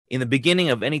in the beginning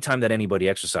of any time that anybody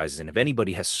exercises, and if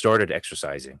anybody has started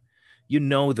exercising, you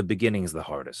know the beginning is the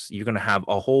hardest. You're going to have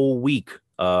a whole week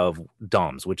of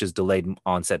DOMS, which is delayed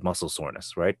onset muscle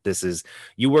soreness, right? This is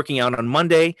you working out on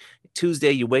Monday.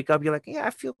 Tuesday, you wake up, you're like, yeah,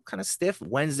 I feel kind of stiff.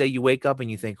 Wednesday, you wake up and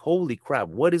you think, holy crap,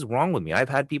 what is wrong with me? I've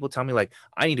had people tell me, like,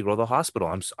 I need to go to the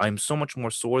hospital. I'm so much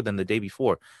more sore than the day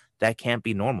before. That can't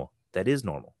be normal. That is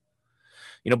normal.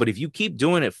 But if you keep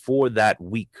doing it for that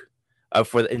week, up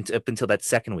until that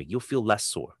second week, you'll feel less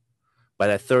sore. By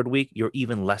that third week, you're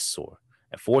even less sore.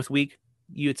 And fourth week,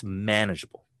 it's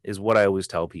manageable, is what I always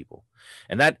tell people.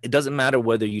 And that it doesn't matter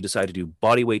whether you decide to do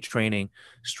body weight training,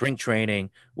 strength training,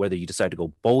 whether you decide to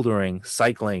go bouldering,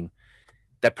 cycling,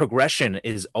 that progression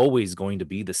is always going to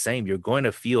be the same. You're going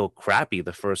to feel crappy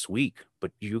the first week,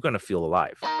 but you're going to feel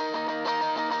alive.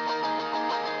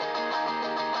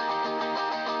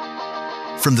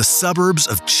 From the suburbs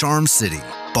of Charm City,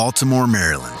 Baltimore,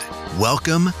 Maryland,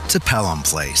 welcome to Pelham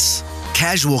Place.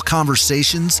 Casual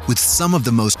conversations with some of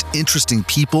the most interesting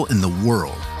people in the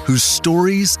world, whose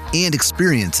stories and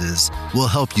experiences will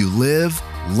help you live,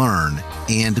 learn,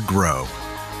 and grow.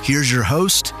 Here's your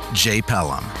host, Jay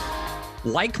Pelham.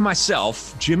 Like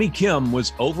myself, Jimmy Kim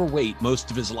was overweight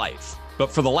most of his life.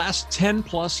 But for the last 10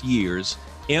 plus years,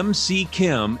 MC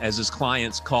Kim, as his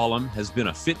clients call him, has been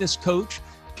a fitness coach,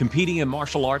 competing in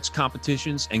martial arts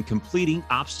competitions and completing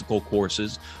obstacle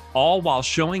courses, all while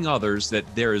showing others that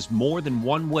there is more than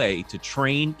one way to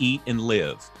train, eat, and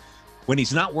live. When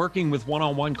he's not working with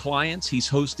one-on-one clients, he's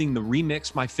hosting the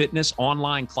Remix My Fitness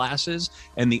online classes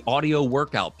and the audio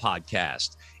workout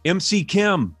podcast. MC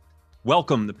Kim,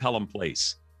 welcome to Pelham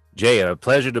Place. Jay, a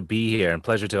pleasure to be here and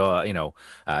pleasure to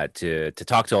to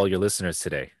talk to all your listeners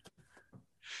today.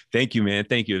 Thank you, man.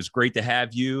 Thank you. It was great to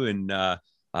have you. And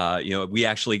we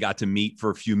actually got to meet for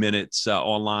a few minutes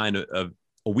online a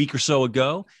week or so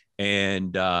ago,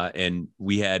 and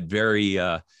we had very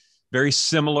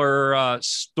similar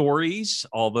stories,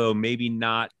 although maybe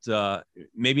not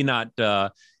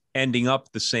ending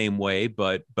up the same way,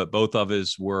 but both of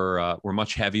us were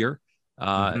much heavier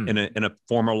in a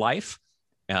former life.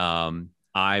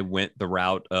 I went the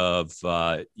route of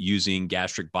using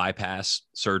gastric bypass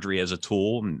surgery as a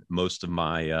tool, and most of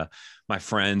my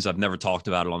friends, I've never talked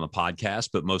about it on the podcast,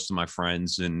 but most of my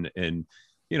friends and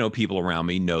people around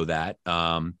me know that.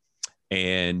 So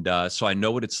I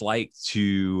know what it's like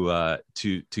to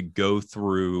go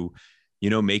through,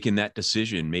 making that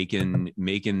decision,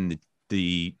 making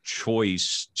the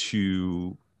choice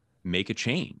to make a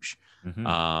change.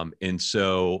 And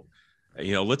so,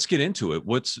 let's get into it.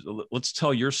 Let's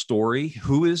tell your story.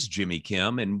 Who is Jimmy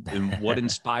Kim, and what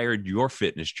inspired your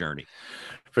fitness journey?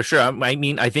 For sure. I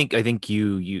mean, I think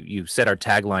you said our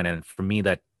tagline, and for me,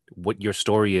 that what your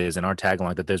story is and our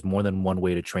tagline, that there's more than one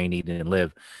way to train, eat, and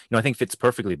live, I think fits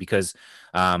perfectly because,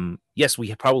 yes,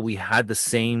 we probably had the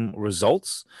same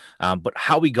results, but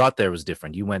how we got there was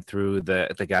different. You went through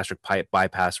the gastric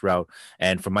bypass route,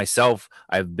 and for myself,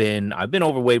 I've been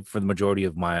overweight for the majority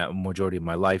of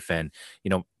my life, and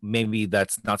maybe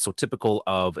that's not so typical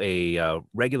of a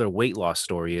regular weight loss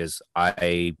story. Is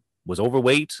I was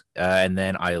overweight, and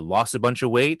then I lost a bunch of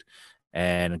weight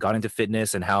and got into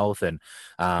fitness and health, and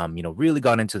really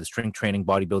got into the strength training,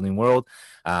 bodybuilding world.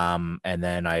 And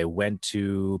then I went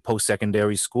to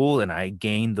post-secondary school, and I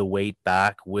gained the weight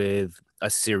back with a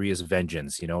serious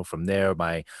vengeance. From there,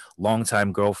 my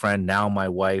longtime girlfriend, now my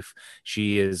wife,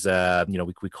 she is,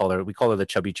 we call her the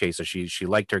chubby chaser. She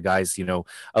liked her guys,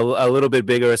 a little bit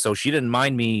bigger, so she didn't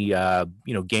mind me,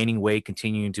 gaining weight,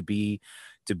 continuing to be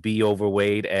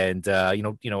overweight, and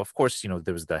of course,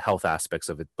 there was the health aspects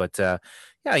of it, but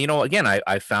again,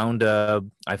 I found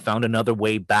another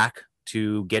way back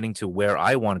to getting to where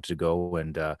I wanted to go,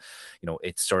 and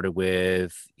it started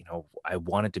with I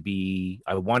wanted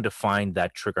to find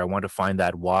that trigger. I wanted to find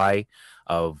that why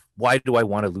do I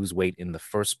want to lose weight in the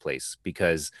first place,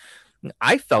 because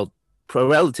I felt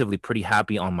relatively pretty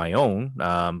happy on my own,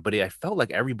 but I felt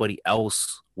like everybody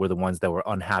else were the ones that were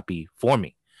unhappy for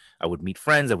me. I would meet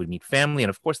friends, I would meet family, and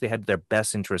of course they had their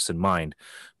best interests in mind,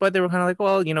 but they were kind of like,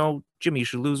 well, Jimmy, you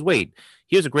should lose weight.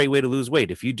 Here's a great way to lose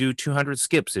weight. If you do 200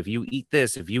 skips, if you eat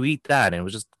this, if you eat that. And it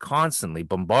was just constantly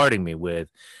bombarding me with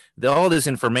all this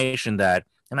information that,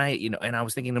 and I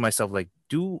was thinking to myself, like,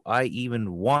 do I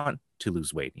even want to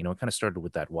lose weight? It kind of started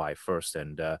with that why first,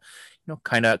 and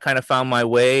kind of found my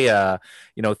way,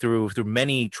 through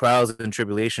many trials and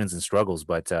tribulations and struggles,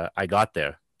 but I got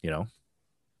there.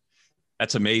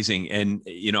 That's amazing. And,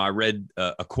 I read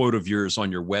a quote of yours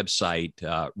on your website,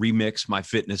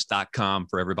 remixmyfitness.com,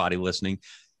 for everybody listening.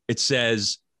 It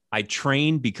says, I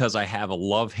train because I have a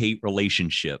love-hate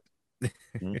relationship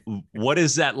What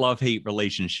is that love-hate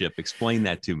relationship? Explain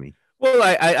that to me. Well,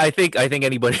 I think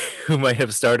anybody who might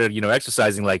have started,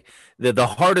 exercising, like the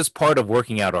hardest part of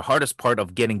working out or hardest part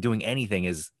of doing anything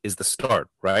is the start,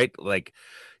 right? Like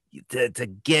to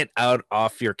get out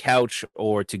off your couch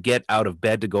or to get out of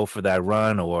bed to go for that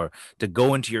run or to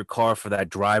go into your car for that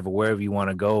drive or wherever you want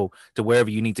to go to wherever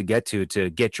you need to get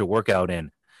your workout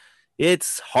in.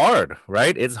 It's hard,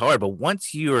 right? It's hard, but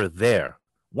once you're there,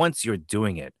 once you're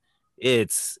doing it,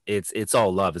 it's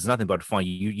all love. It's nothing but fun.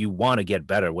 You want to get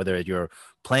better, whether you're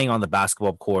playing on the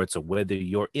basketball courts or whether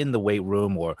you're in the weight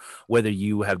room or whether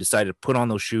you have decided to put on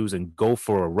those shoes and go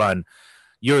for a run.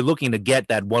 You're looking to get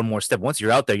that one more step. Once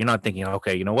you're out there, you're not thinking,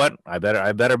 okay, you know what? I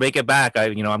better make it back.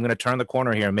 I'm going to turn the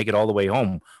corner here and make it all the way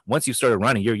home. Once you started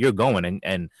running, you're going.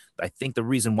 And I think the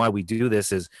reason why we do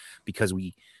this is because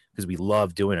we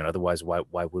love doing it. Otherwise, why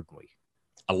wouldn't we?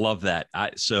 I love that.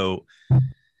 So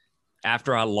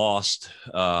after I lost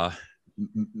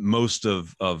most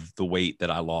of the weight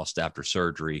that I lost after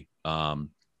surgery, I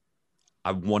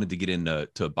wanted to get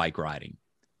into bike riding.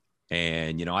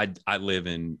 And, I live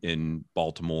in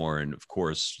Baltimore, and of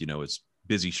course, it's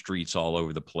busy streets all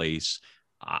over the place.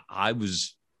 I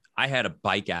had a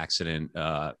bike accident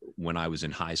when I was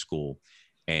in high school,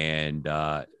 and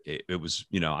it was,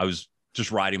 I was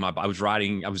just riding I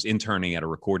was interning at a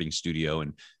recording studio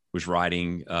and was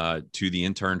riding to the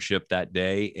internship that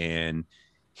day and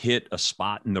hit a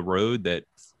spot in the road that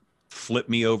flipped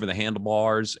me over the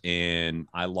handlebars, and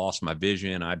I lost my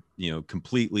vision. I,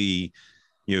 completely,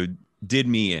 did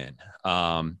me in.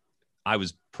 I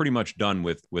was pretty much done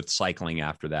with cycling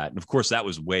after that. And of course that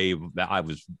was I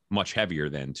was much heavier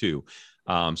then too.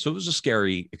 So it was a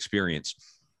scary experience.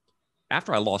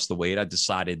 After I lost the weight, I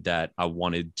decided that I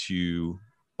wanted to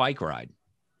bike ride,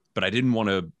 but I didn't want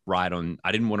to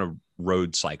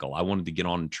road cycle. I wanted to get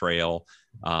on a trail,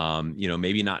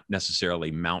 maybe not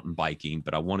necessarily mountain biking,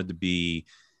 but I wanted to be,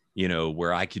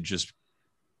 where I could just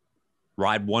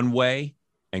ride one way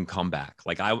and come back.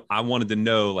 Like I wanted to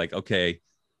know, like, okay,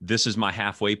 this is my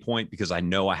halfway point because I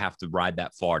know I have to ride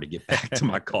that far to get back to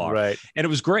my car. Right. And it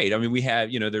was great. I mean, we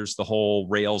have, there's the whole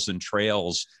rails and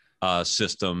trails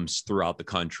systems throughout the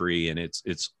country. And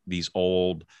it's these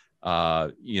old,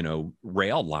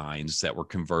 rail lines that were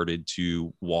converted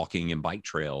to walking and bike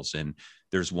trails. And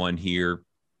there's one here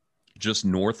just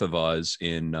north of us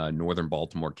in northern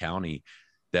Baltimore County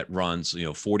that runs,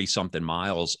 40 something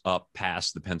miles up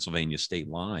past the Pennsylvania state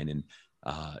line. And,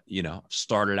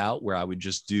 started out where I would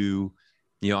just do,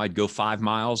 I'd go 5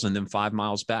 miles and then 5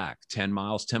 miles back, 10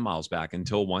 miles back,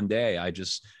 until one day I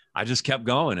just kept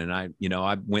going. And I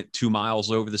went 2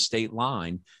 miles over the state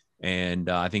line. And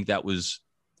I think that was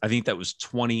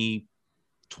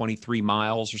 23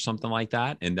 miles or something like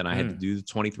that. And then I had to do the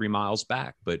 23 miles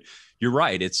back. But you're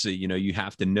right. It's, you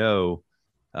have to know,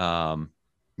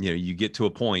 you get to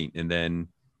a point and then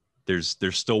there's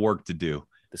still work to do.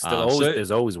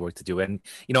 There's always work to do. And,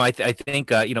 I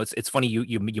think, it's funny.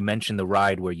 You mentioned the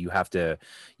ride where you have to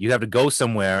go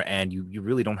somewhere and you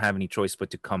really don't have any choice but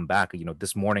to come back.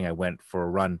 This morning I went for a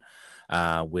run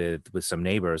with some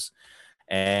neighbors,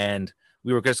 and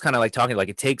we were just kind of like talking, like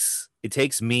it takes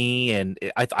me, and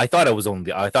I thought I was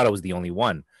the only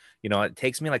one. It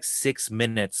takes me like 6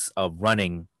 minutes of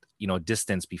running,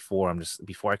 distance before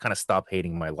I kind of stop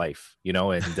hating my life,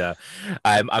 and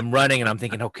I'm running and I'm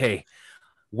thinking, okay,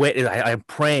 wait, I'm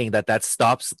praying that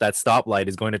stoplight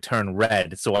is going to turn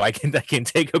red so I can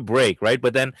take a break, right?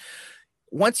 But then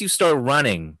once you start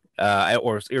running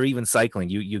or even cycling,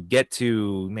 you get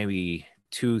to maybe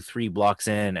 2-3 blocks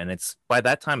in, and it's by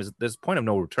that time there's a point of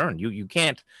no return. You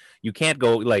can't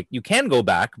go, like, you can go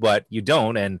back, but you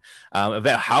don't. And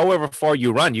however far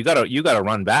you run, you gotta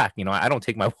run back. I don't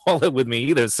take my wallet with me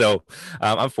either, so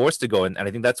I'm forced to go. And I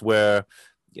think that's where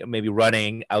maybe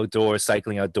running outdoors,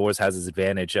 cycling outdoors has its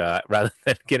advantage rather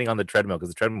than getting on the treadmill, because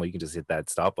the treadmill you can just hit that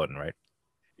stop button, right?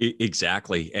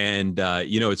 Exactly. And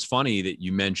it's funny that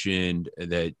you mentioned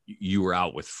that you were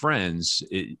out with friends.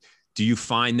 Do you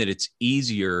find that it's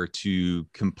easier to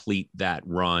complete that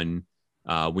run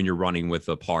when you're running with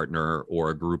a partner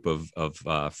or a group of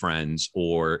friends,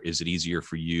 or is it easier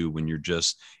for you when you're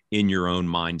just in your own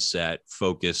mindset,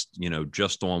 focused,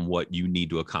 just on what you need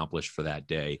to accomplish for that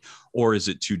day? Or is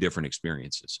it two different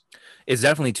experiences? It's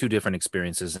definitely two different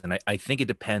experiences. And I think it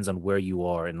depends on where you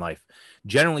are in life.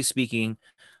 Generally speaking,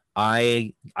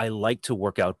 I like to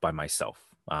work out by myself.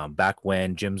 Back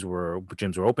when gyms were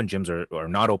open, gyms are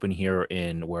not open here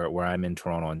in where I'm in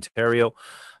Toronto, Ontario.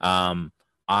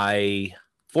 I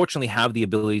fortunately have the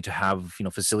ability to have,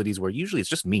 facilities where usually it's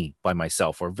just me by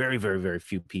myself, or very, very, very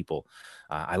few people.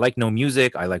 I like no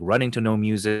music. I like running to no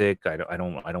music. I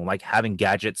don't like having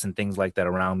gadgets and things like that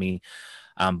around me.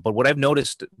 But what I've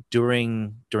noticed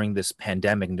during this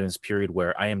pandemic and during this period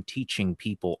where I am teaching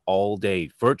people all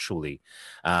day virtually,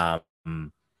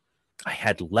 um, I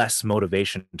had less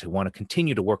motivation to want to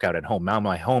continue to work out at home. Now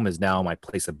my home is now my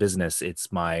place of business.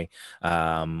 It's where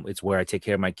I take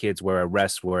care of my kids, where I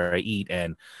rest, where I eat,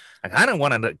 and I kind of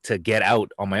wanted to get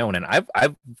out on my own. And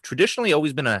I've traditionally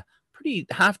always been a pretty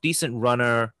half decent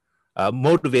runner,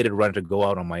 motivated runner to go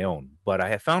out on my own. But I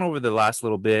have found over the last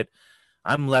little bit,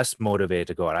 I'm less motivated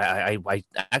to go out. I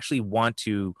actually want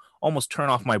to almost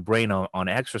turn off my brain on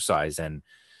exercise, and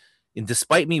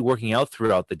despite me working out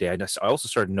throughout the day, I also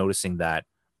started noticing that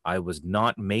I was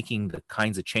not making the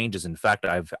kinds of changes. In fact,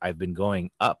 I've been going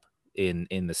up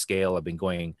in the scale. I've been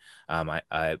going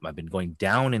I've been going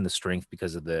down in the strength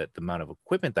because of the amount of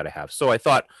equipment that I have. So I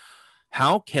thought,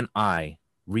 how can I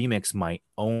remix my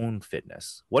own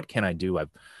fitness? What can I do? I've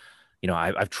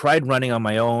tried running on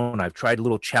my own. I've tried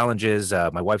little challenges.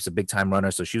 My wife's a big time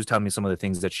runner, so she was telling me some of the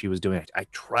things that she was doing. I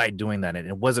tried doing that, and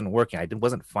it wasn't working.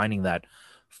 Wasn't finding that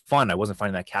fun. I wasn't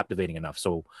finding that captivating enough.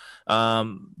 So,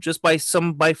 just by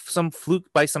some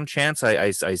fluke, by some chance,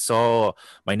 I saw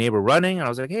my neighbor running, and I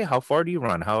was like, "Hey, how far do you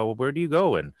run? Where do you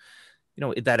go?" And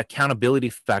that accountability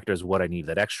factor is what I need,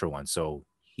 that extra one. So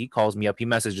he calls me up. He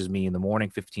messages me in the morning,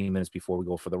 15 minutes before we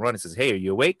go for the run. He says, "Hey, are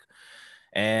you awake?"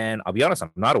 And I'll be honest,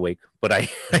 I'm not awake, but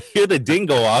I, I hear the ding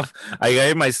go off. I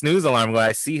hear my snooze alarm go.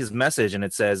 I see his message, and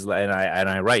it says, and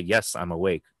I write, "Yes, I'm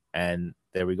awake." And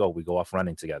there we go. We go off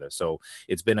running together. So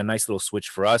it's been a nice little switch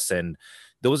for us. And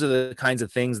those are the kinds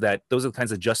of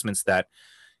adjustments that,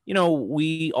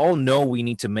 we all know we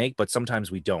need to make, but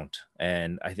sometimes we don't.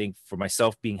 And I think for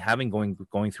myself,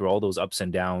 going through all those ups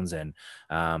and downs, and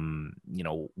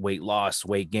weight loss,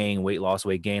 weight gain, weight loss,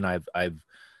 weight gain, I've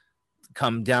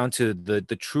come down to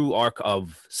the true arc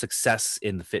of success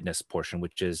in the fitness portion,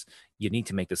 which is you need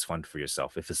to make this fun for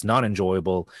yourself. If it's not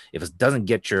enjoyable, if it doesn't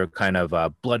get your kind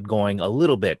of blood going a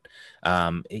little bit,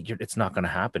 it's not going to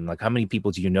happen. Like, how many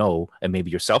people do you know, and maybe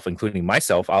yourself, including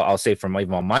myself, I'll say from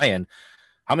even on my end,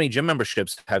 how many gym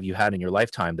memberships have you had in your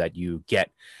lifetime that you're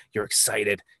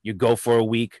excited, you go for a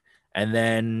week, and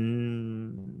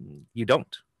then you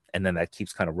don't? And then that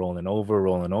keeps kind of rolling over,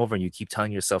 and you keep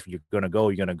telling yourself you're going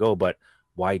to go, but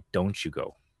why don't you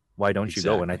go? Why don't you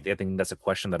go? And I think that's a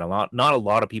question that not a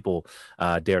lot of people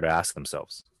dare to ask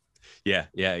themselves. Yeah,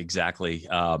 exactly.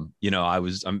 I'm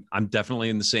definitely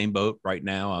in the same boat right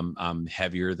now. I'm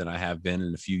heavier than I have been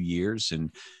in a few years.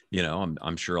 And,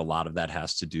 I'm sure a lot of that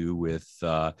has to do with,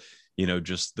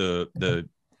 just the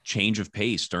change of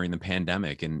pace during the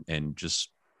pandemic, and just,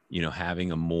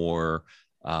 having a more,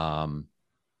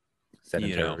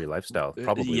 sedentary lifestyle,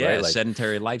 probably, right?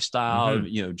 Sedentary lifestyle,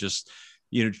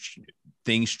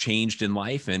 things changed in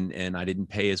life, and I didn't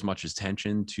pay as much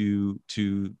attention to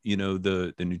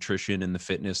the nutrition and the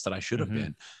fitness that I should have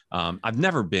been. I've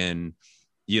never been,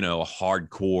 a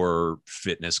hardcore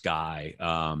fitness guy,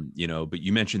 but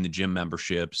you mentioned the gym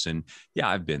memberships, and yeah,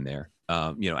 I've been there,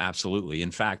 absolutely.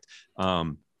 In fact,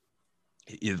 the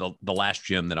last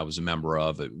gym that I was a member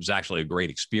of, it was actually a great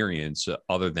experience,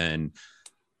 other than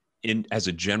as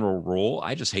a general rule,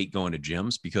 I just hate going to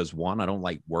gyms because, one, I don't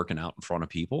like working out in front of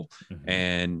people,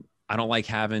 and I don't like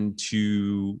having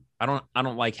to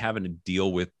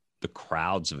deal with the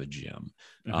crowds of a gym.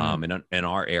 In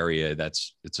our area,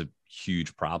 it's a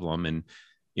huge problem. And,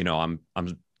 I'm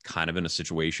kind of in a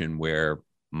situation where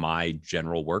my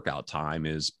general workout time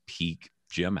is peak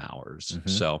gym hours.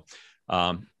 So,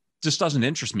 just doesn't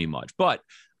interest me much, but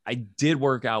I did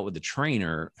work out with a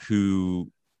trainer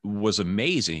who was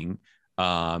amazing,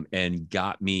 and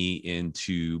got me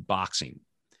into boxing,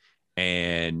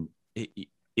 and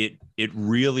it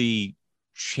really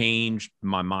changed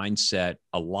my mindset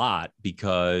a lot,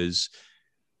 because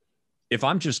if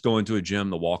I'm just going to a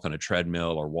gym to walk on a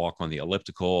treadmill or walk on the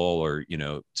elliptical, or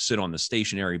sit on the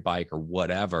stationary bike or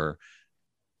whatever,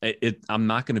 I'm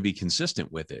not going to be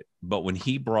consistent with it. But when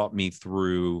he brought me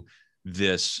through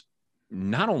this,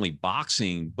 not only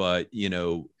boxing, but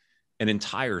an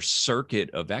entire circuit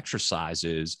of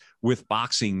exercises with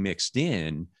boxing mixed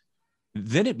in,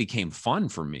 then it became fun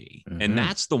for me. And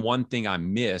that's the one thing I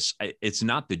miss. It's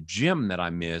not the gym that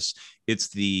I miss. It's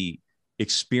the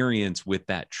experience with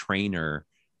that trainer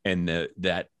and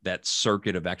that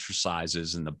circuit of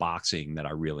exercises and the boxing that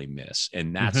I really miss.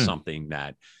 And that's something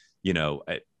that,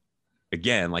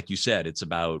 again, like you said, it's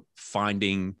about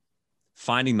finding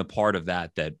the part of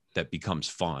that becomes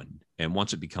fun. And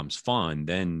once it becomes fun,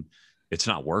 then it's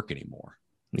not work anymore.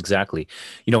 Exactly.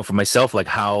 For myself, like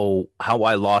how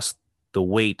I lost the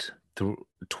weight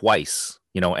twice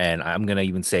and I'm going to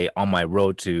even say on my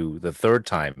road to the third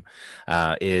time,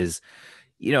 is,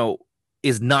 you know,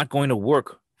 is not going to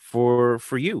work for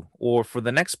you or for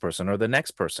the next person or the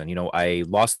next person. I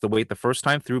lost the weight the first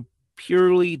time through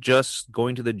purely just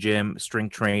going to the gym,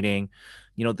 strength training,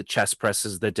 the chest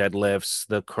presses, the deadlifts,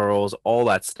 the curls, all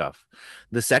that stuff.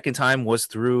 The second time was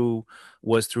through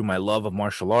my love of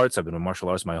martial arts. I've been in martial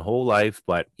arts my whole life,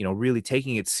 but really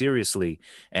taking it seriously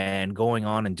and going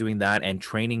on and doing that and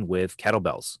training with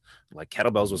kettlebells. Like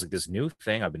kettlebells was like this new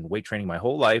thing. I've been weight training my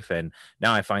whole life, and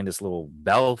now I find this little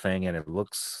bell thing and it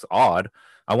looks odd.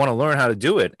 I want to learn how to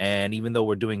do it. And even though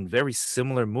we're doing very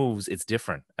similar moves, it's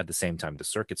different at the same time. The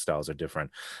circuit styles are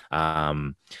different.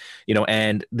 And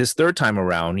this third time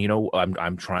around,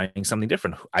 I'm trying something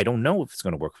different. I don't know if it's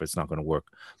going to work, if it's not going to work.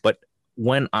 But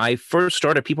when I first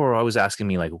started, people were always asking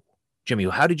me like, Jimmy,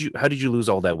 how did you lose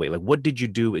all that weight? Like, what did you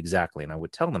do exactly? And I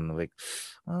would tell them like,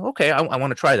 okay, I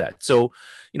want to try that. So,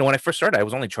 when I first started, I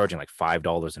was only charging like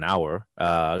 $5 an hour.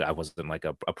 I wasn't like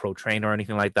a pro trainer or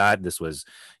anything like that. This was,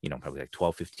 probably like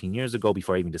 12, 15 years ago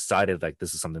before I even decided like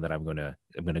this is something that I'm going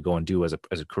to go and do as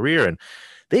a career. And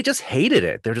they just hated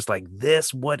it. They're just like,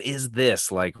 what is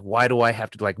this? Like, why do I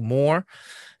have to like more?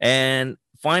 And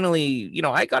finally,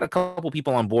 I got a couple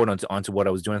people on board onto what I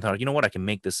was doing. I thought, you know what, I can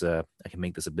make this a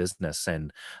business.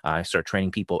 And I started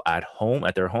training people at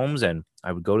their homes, and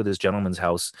I would go to this gentleman's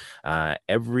house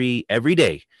every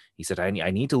day. He said, I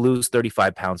need to lose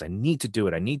 35 pounds. I need to do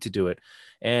it.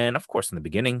 And of course, in the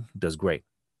beginning, it does great.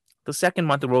 The second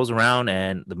month it rolls around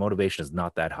and the motivation is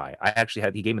not that high.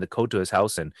 He gave me the code to his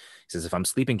house, and he says, if I'm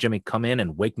sleeping, Jimmy, come in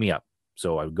and wake me up.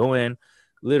 So I would go in.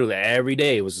 Literally every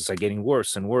day it was just like getting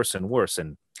worse and worse and worse.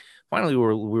 And finally we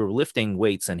were lifting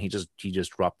weights, and he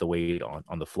just dropped the weight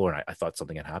on the floor. And I thought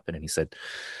something had happened. And he said,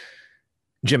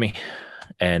 Jimmy,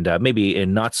 and maybe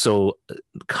in not so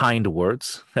kind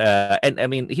words. And I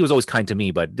mean, he was always kind to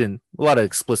me, but didn't a lot of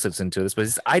explicits into this, but he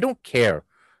says, I don't care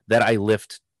that I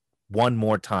lift one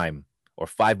more time or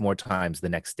 5 more times the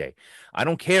next day. I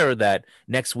don't care that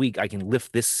next week I can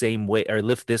lift this same weight or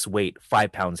lift this weight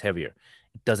 5 pounds heavier.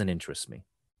 It doesn't interest me.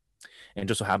 And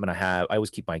just so happened I always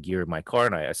keep my gear in my car,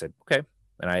 and I said, okay.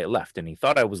 And I left, and he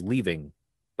thought I was leaving,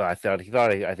 but he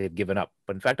thought I had given up.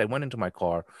 But in fact, I went into my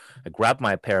car, I grabbed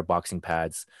my pair of boxing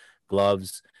pads,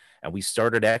 gloves, and we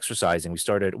started exercising. We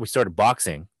started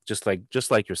boxing just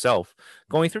like yourself,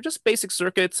 going through just basic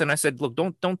circuits. And I said, look,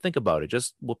 don't think about it.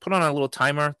 We'll put on a little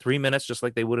timer, 3 minutes, just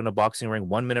like they would in a boxing ring,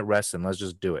 1 minute rest, and let's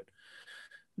just do it.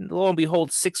 And lo and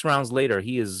behold, 6 rounds later,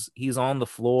 he's on the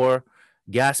floor,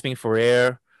 gasping for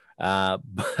air.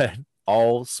 But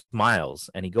all smiles.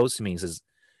 And he goes to me and says,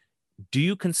 do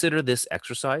you consider this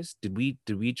exercise? Did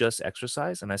we just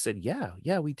exercise? And I said,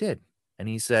 yeah, we did. And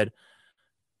he said,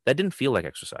 that didn't feel like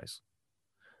exercise.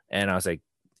 And I was like,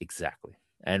 exactly.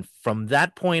 And from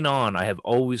that point on, I have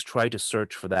always tried to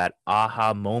search for that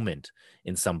aha moment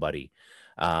in somebody,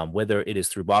 whether it is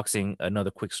through boxing. Another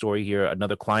quick story here,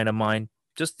 another client of mine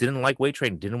just didn't like weight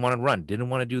training, didn't want to run, didn't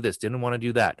want to do this, didn't want to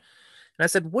do that. And I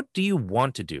said, what do you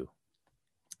want to do?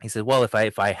 He said, well, if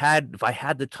I had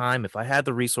the time, if I had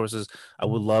the resources, I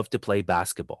would love to play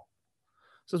basketball.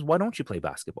 I says, why don't you play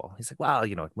basketball? He's like, well,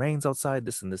 it rains outside,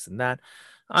 this and this and that.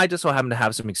 I just so happen to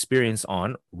have some experience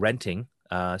on renting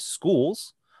school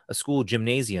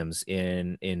gymnasiums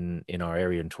in our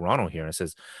area in Toronto here. And it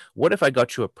says, what if I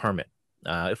got you a permit?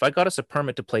 If I got us a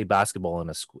permit to play basketball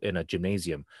in a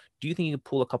gymnasium, do you think you could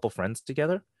pull a couple friends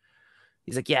together?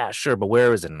 He's like, yeah, sure, but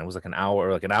where is it? And it was like an hour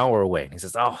away. And he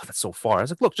says, oh, that's so far. I was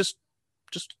like, look, just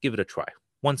give it a try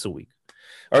once a week,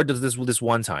 or does this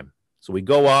one time. So we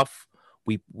go off.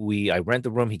 I rent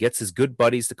the room. He gets his good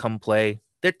buddies to come play.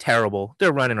 They're terrible.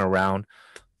 They're running around,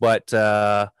 but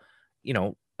I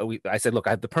said, look, I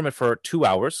have the permit for 2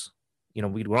 hours. We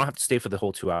don't have to stay for the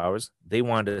whole 2 hours. They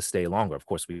wanted to stay longer. Of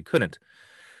course, we couldn't.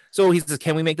 So he says,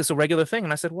 can we make this a regular thing?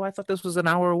 And I said, well, I thought this was an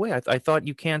hour away. I thought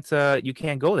you can't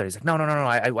go there. He's like, no.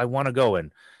 I want to go.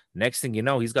 And next thing you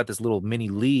know, he's got this little mini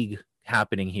league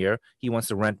happening here. He wants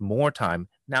to rent more time.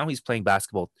 Now he's playing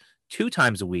basketball 2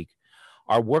 times a week.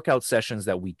 Our workout sessions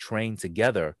that we train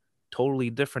together, totally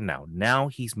different now. Now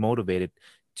he's motivated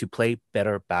to play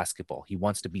better basketball. He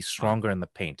wants to be stronger in the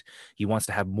paint. He wants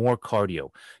to have more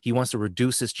cardio. He wants to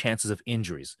reduce his chances of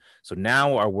injuries. So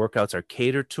now our workouts are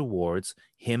catered towards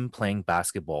him playing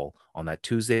basketball on that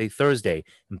Tuesday, Thursday,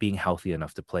 and being healthy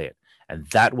enough to play it. And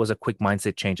that was a quick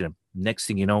mindset change. And next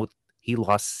thing you know, he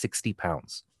lost 60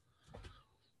 pounds.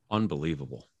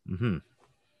 Unbelievable. Mm-hmm.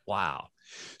 Wow.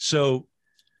 So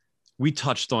we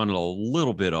touched on it a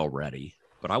little bit already,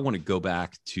 but I want to go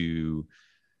back to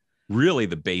really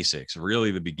the basics,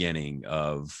 really the beginning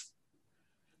of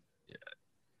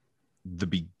the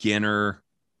beginner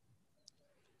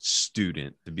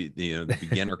student, the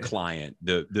beginner client,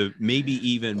 the maybe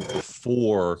even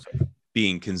before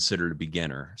being considered a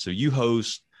beginner. So you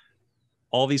host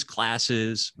all these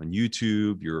classes on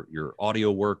YouTube, your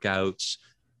audio workouts,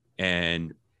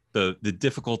 and the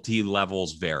difficulty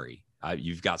levels vary.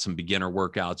 You've got some beginner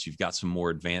workouts, you've got some more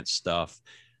advanced stuff.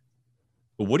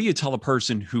 But what do you tell a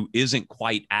person who isn't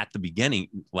quite at the beginning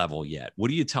level yet? What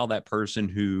do you tell that person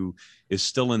who is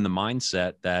still in the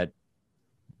mindset that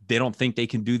they don't think they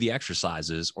can do the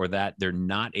exercises, or that they're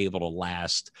not able to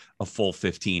last a full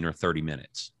 15 or 30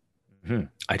 minutes? Mm-hmm.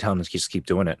 I tell them to just keep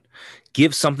doing it.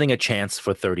 Give something a chance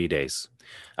for 30 days.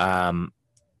 I'm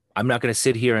not going to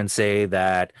sit here and say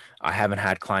that I haven't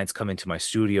had clients come into my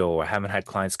studio, or I haven't had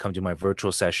clients come to my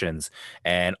virtual sessions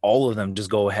and all of them just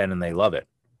go ahead and they love it,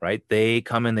 right? They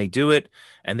come and they do it,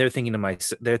 and they're thinking to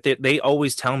myself, they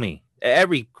always tell me,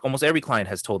 almost every client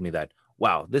has told me that,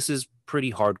 wow, this is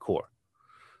pretty hardcore.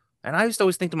 And I used to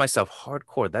always think to myself,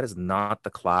 hardcore, that is not the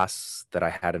class that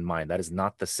I had in mind. That is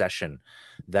not the session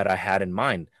that I had in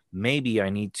mind. Maybe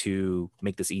I need to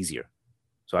make this easier.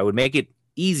 So I would make it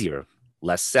easier,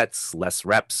 less sets, less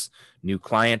reps, new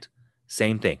client,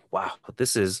 same thing. Wow,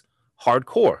 this is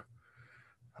hardcore.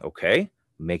 Okay,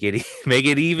 make it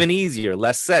even easier,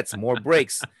 less sets, more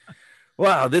breaks.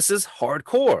 Wow, this is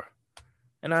hardcore.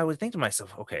 And I would think to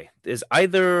myself, okay, there's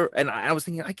either, and I was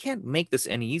thinking, I can't make this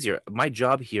any easier. My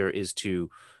job here is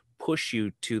to push you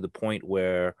to the point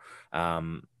where,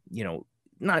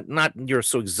 not you're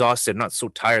so exhausted, not so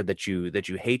tired that you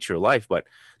hate your life, but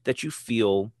that you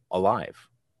feel alive,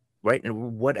 right?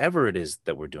 And whatever it is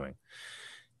that we're doing.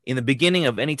 In the beginning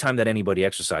of any time that anybody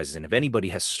exercises, and if anybody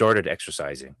has started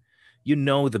exercising,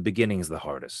 the beginning is the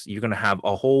hardest. You're going to have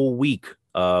a whole week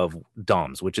of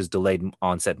DOMS, which is delayed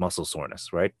onset muscle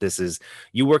soreness, right? This is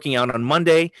you working out on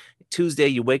Monday. Tuesday,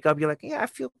 you wake up, you're like, yeah, I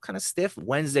feel kind of stiff.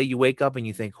 Wednesday, you wake up and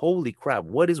you think, holy crap,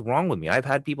 what is wrong with me? I've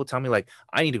had people tell me, like,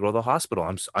 I need to go to the hospital.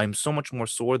 I'm so much more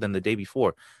sore than the day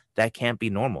before. That can't be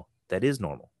normal. That is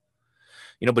normal.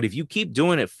 But if you keep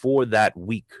doing it for that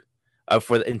week, up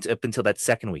until that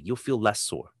second week, you'll feel less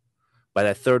sore. By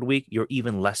that third week, you're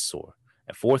even less sore.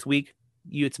 At fourth week,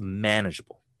 it's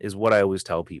manageable, is what I always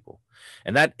tell people.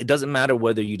 And that it doesn't matter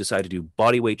whether you decide to do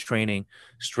body weight training,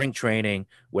 strength training,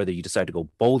 whether you decide to go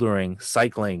bouldering,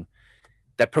 cycling,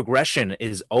 that progression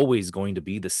is always going to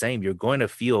be the same. You're going to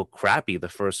feel crappy the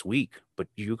first week, but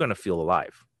you're going to feel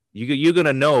alive. You're going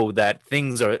to know that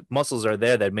muscles are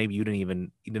there that maybe you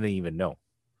didn't even know.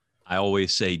 I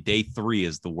always say day 3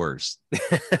 is the worst.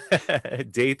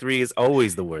 Day 3 is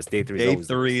always the worst. Day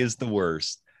 3 is the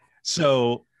worst.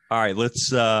 So, all right, let's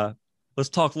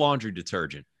talk laundry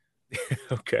detergent.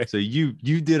 Okay. So you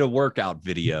did a workout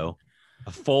video,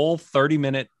 a full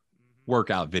 30-minute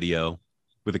workout video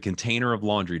with a container of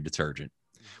laundry detergent,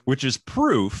 which is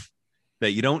proof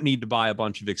that you don't need to buy a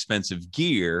bunch of expensive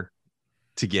gear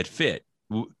to get fit.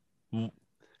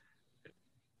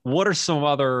 What are some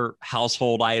other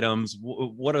household items?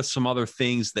 What are some other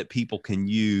things that people can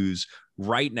use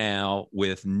right now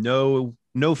with no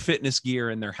fitness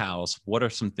gear in their house? What are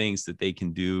some things that they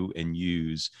can do and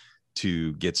use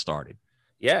to get started?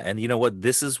 Yeah. And you know what?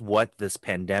 This is what this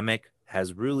pandemic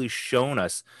has really shown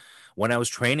us. When I was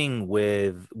training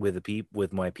with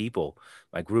my people,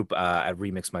 my group at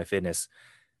Remix My Fitness,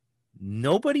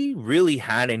 nobody really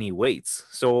had any weights.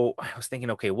 So I was thinking,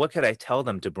 okay, what could I tell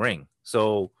them to bring?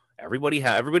 So everybody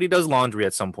does laundry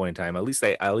at some point in time. At least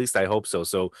I hope so.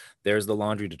 So there's the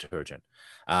laundry detergent.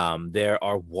 There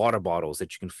are water bottles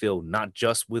that you can fill not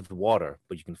just with water,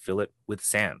 but you can fill it with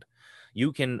sand.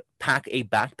 You can pack a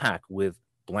backpack with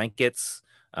blankets,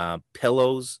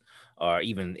 pillows, or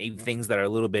even things that are a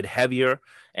little bit heavier,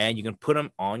 and you can put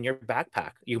them on your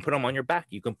backpack. You can put them on your back.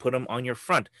 You can put them on your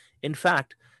front. In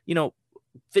fact,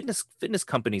 fitness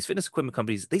companies, fitness equipment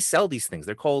companies, they sell these things.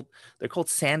 They're called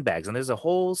sandbags, and there's a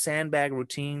whole sandbag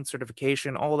routine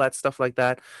certification, all that stuff like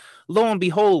that. Lo and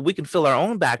behold, we can fill our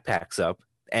own backpacks up,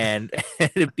 and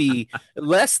it'd be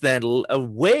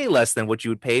way less than what you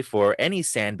would pay for any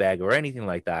sandbag or anything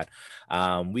like that.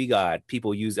 I had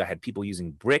people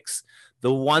using bricks.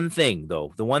 The one thing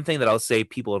that I'll say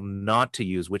people not to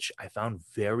use, which I found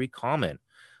very common,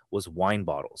 was wine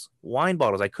bottles.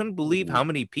 I couldn't believe how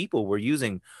many people were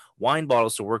using wine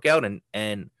bottles to work out.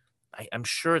 And I'm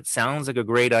sure it sounds like a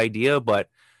great idea, but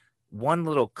one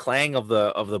little clang of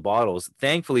the bottles,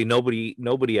 thankfully nobody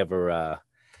ever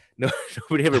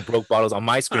nobody ever broke bottles on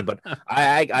my screen, but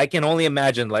I can only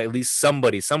imagine, like, at least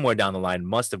somebody somewhere down the line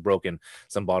must have broken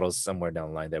some bottles somewhere down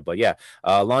the line there. But yeah,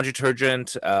 laundry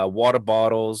detergent, water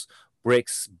bottles,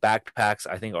 bricks, backpacks,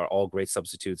 I think are all great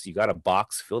substitutes. You got a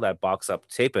box, fill that box up,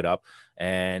 tape it up,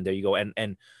 and there you go.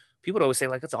 And people would always say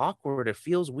like it's awkward, it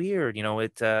feels weird,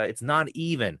 it's not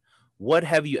even. What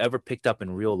have you ever picked up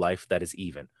in real life that is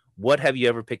even? What have you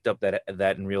ever picked up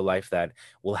that in real life that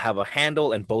will have a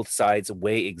handle and both sides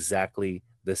weigh exactly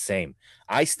the same?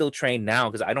 I still train now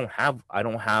because I don't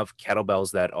have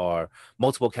kettlebells that are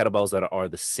multiple kettlebells that are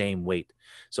the same weight.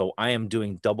 So I am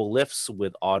doing double lifts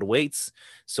with odd weights.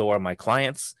 So are my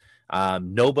clients.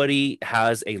 Nobody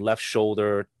has a left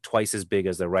shoulder twice as big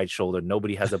as the right shoulder.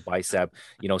 Nobody has a bicep,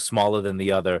 smaller than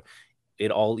the other. It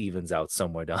all evens out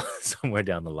somewhere down somewhere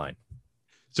down the line.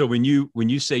 So when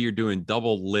you say you're doing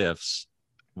double lifts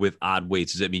with odd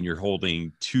weights, does that mean you're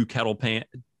holding two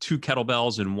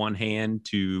kettlebells in one hand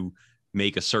to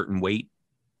make a certain weight?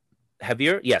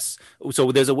 Heavier? Yes.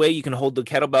 So there's a way you can hold the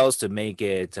kettlebells to make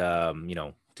it,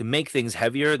 to make things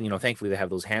heavier. Thankfully they have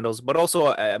those handles, but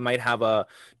also I might have a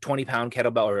 20-pound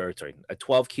kettlebell, or sorry, a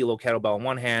 12-kilo kettlebell in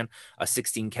one hand, a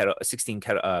 16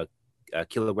 kilogram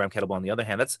kettlebell on the other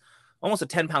hand. That's almost a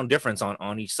 10-pound difference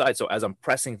on each side. So as I'm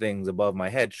pressing things above my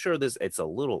head, sure, it's a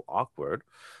little awkward,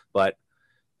 but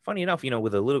funny enough,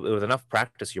 with enough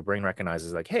practice, your brain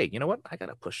recognizes like, hey, you know what? I got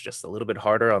to push just a little bit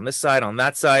harder on this side, on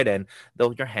that side, and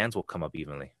your hands will come up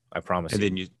evenly. I promise. And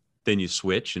then you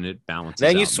switch and it balances.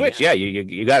 Then you switch. Yeah.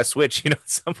 You got to switch, at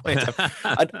some point in time.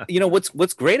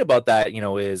 What's great about that,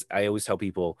 is I always tell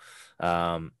people,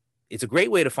 it's a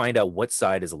great way to find out what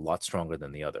side is a lot stronger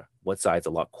than the other, what side's a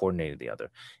lot coordinated than the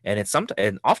other.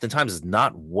 And oftentimes it's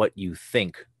not what you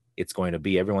think it's going to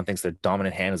be. Everyone thinks their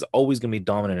dominant hand is always going to be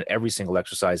dominant in every single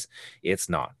exercise. It's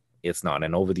not.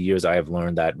 And over the years, I have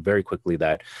learned that very quickly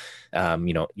that,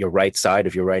 your right side,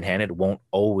 if you're right-handed, won't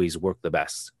always work the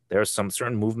best. There are some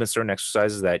certain movements, certain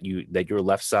exercises that your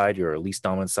left side, your least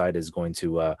dominant side, is going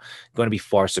to be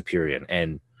far superior.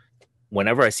 And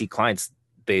whenever I see clients,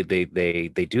 they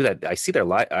do that, I see their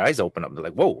eyes open up. They're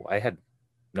like, whoa, I had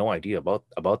no idea about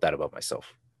that about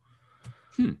myself.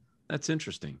 That's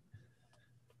interesting.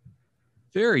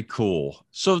 Very cool.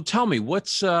 So tell me,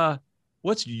 what's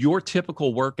your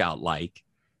typical workout like?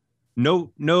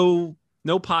 No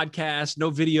podcast, no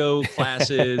video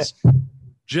classes,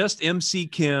 just MC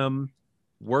Kim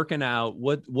working out.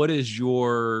 What is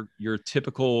your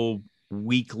typical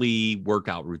weekly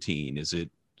workout routine? Is it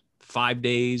 5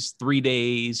 days, 3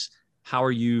 days? How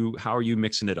are you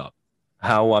mixing it up?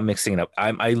 How I'm mixing it up.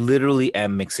 I literally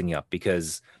am mixing it up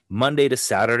because Monday to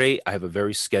Saturday, I have a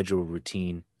very scheduled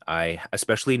routine.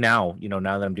 Especially now,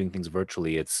 now that I'm doing things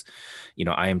virtually, it's,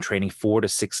 I am training 4 to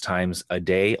 6 times a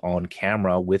day on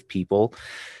camera with people.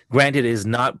 Granted, it is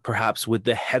not perhaps with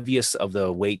the heaviest of the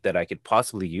weight that I could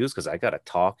possibly use, because I got to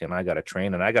talk and I got to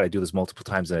train and I got to do this multiple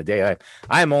times in a day.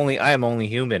 I am only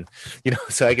human,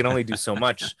 so I can only do so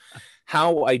much.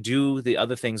 How I do the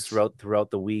other things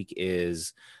throughout the week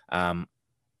is,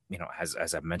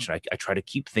 as I've mentioned, I try to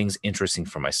keep things interesting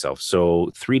for myself.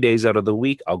 So 3 days out of the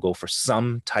week, I'll go for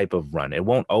some type of run. It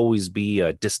won't always be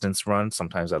a distance run.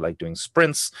 Sometimes I like doing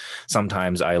sprints.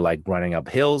 Sometimes I like running up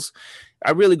hills.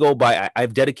 I really go by,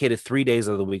 I've dedicated 3 days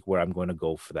of the week where I'm going to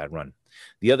go for that run.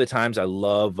 The other times I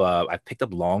picked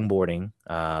up longboarding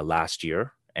last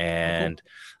year. And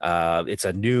it's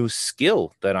a new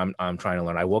skill that I'm trying to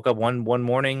learn. I woke up one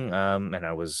morning and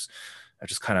I was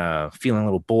just kind of feeling a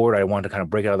little bored. I wanted to kind of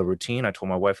break out of the routine. I told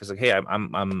my wife, I was like, hey,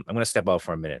 I'm going to step out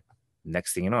for a minute.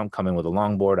 Next thing you know, I'm coming with a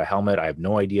longboard, a helmet. I have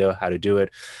no idea how to do it.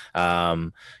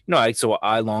 So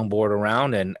I longboard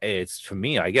around, and it's, for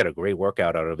me, I get a great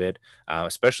workout out of it,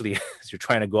 especially as you're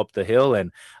trying to go up the hill.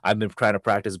 And I've been trying to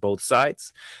practice both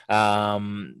sides.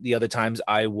 The other times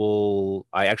I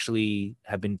actually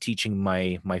have been teaching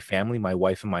my family, my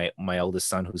wife and my eldest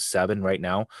son, who's 7 right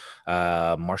now,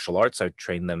 martial arts. I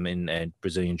train them in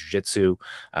Brazilian Jiu-Jitsu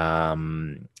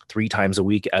 3 times a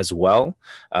week as well.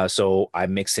 So I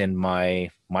mix in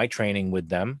my training with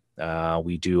them.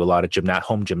 We do a lot of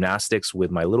home gymnastics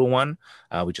with my little one.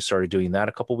 We just started doing that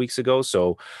a couple weeks ago.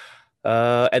 So,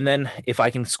 and then if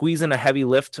I can squeeze in a heavy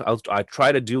lift, I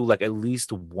try to do like at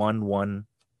least one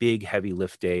big heavy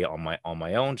lift day on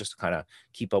my own, just to kind of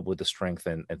keep up with the strength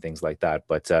and things like that.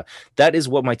 But that is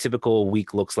what my typical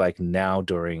week looks like now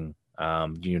during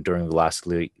the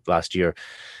last year.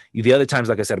 The other times,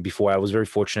 like I said before, I was very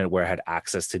fortunate where I had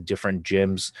access to different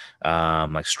gyms,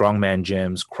 like strongman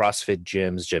gyms, CrossFit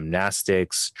gyms,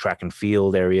 gymnastics, track and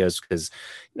field areas, because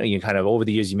you kind of, over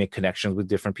the years, you make connections with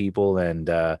different people and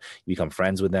you become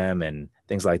friends with them and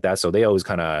things like that. So they always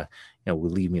kind of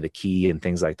would leave me the key and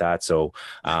things like that. So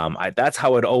that's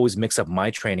how I'd always mix up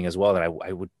my training as well. And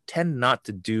I would tend not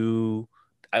to do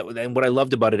and what I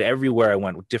loved about it, everywhere I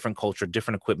went with different culture,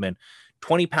 different equipment,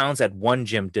 20 pounds at one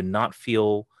gym did not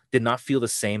feel the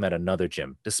same at another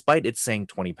gym, despite it saying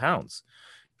 20 pounds.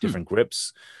 Different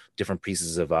grips, different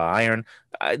pieces of iron.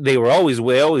 They always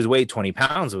weighed 20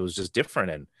 pounds. It was just different.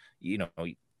 And,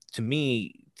 to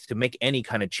me, to make any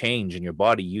kind of change in your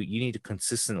body, you need to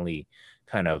consistently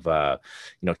kind of,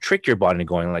 trick your body into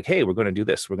going like, hey, we're going to do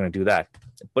this, we're going to do that.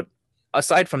 But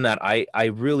aside from that, I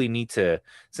really need to,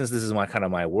 since this is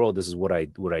my world, this is what I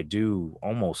do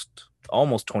almost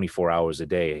 24 hours a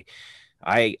day.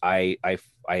 I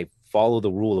follow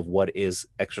the rule of what is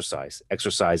exercise.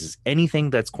 Exercise is anything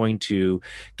that's going to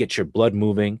get your blood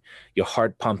moving, your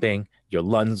heart pumping, your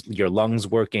lungs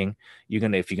working.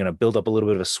 If you're gonna build up a little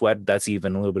bit of a sweat, that's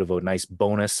even a little bit of a nice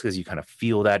bonus, because you kind of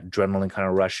feel that adrenaline kind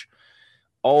of rush.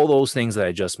 All those things that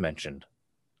I just mentioned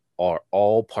are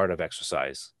all part of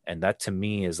exercise, and that to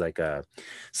me is like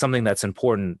something that's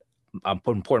important.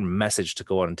 Important message to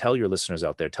go out and tell your listeners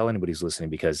out there, tell anybody who's listening,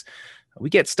 because we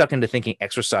get stuck into thinking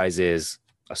exercise is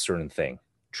a certain thing: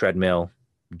 treadmill,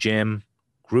 gym,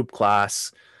 group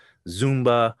class,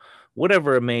 Zumba,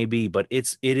 whatever it may be. But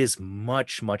it is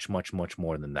much, much, much, much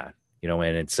more than that,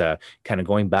 and it's kind of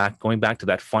going back to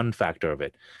that fun factor of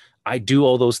it. I do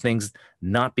all those things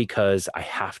not because I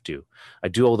have to. I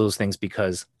do all those things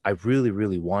because I really,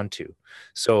 really want to.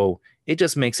 So it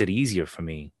just makes it easier for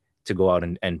me to go out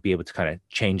and be able to kind of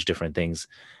change different things.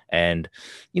 And,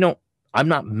 I'm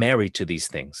not married to these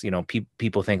things.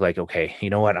 People think like, okay, you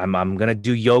know what? I'm going to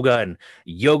do yoga, and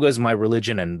yoga is my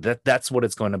religion, and that's what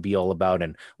it's going to be all about.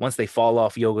 And once they fall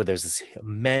off yoga, there's this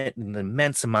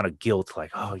immense amount of guilt.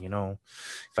 Like, oh,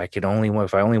 if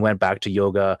I only went back to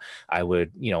yoga, I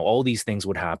would, all these things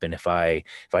would happen if I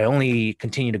only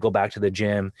continue to go back to the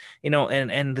gym,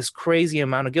 and this crazy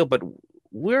amount of guilt. But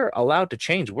we're allowed to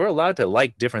change. We're allowed to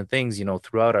like different things,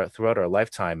 throughout our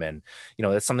lifetime. And,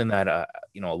 that's something that, a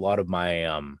lot of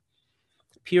my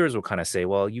peers will kind of say,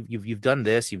 well, you've done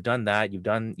this, you've done that,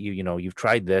 you've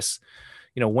tried this,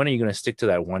 when are you going to stick to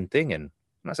that one thing? And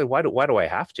I said, why do I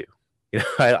have to?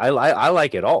 I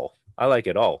like it all. I like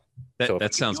it all.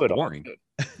 That sounds boring.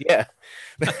 Yeah.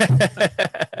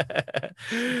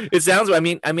 It sounds, I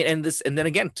mean, and then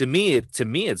again, to me,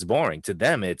 it's boring. To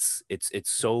them, it's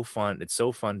so fun. It's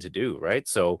so fun to do. Right.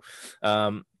 So,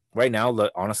 right now,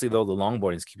 honestly though, the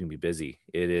longboarding is keeping me busy.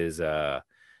 It is,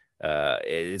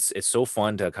 it's so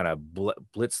fun to kind of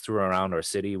blitz through around our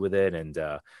city with it. And,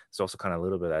 it's also kind of a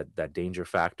little bit of that danger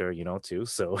factor, too.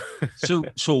 So,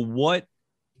 so what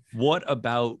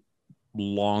about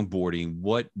longboarding?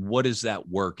 What is that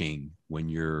working when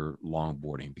you're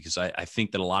longboarding? Because I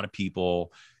think that a lot of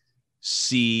people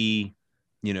see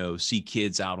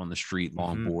kids out on the street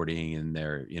longboarding, and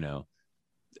they're,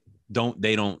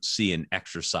 don't see an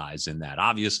exercise in that.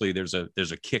 Obviously there's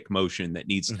a kick motion that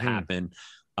needs to happen.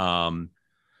 But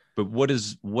what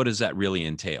does that really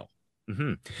entail?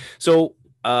 So,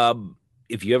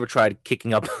 if you ever tried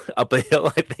kicking up a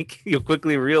hill, I think you'll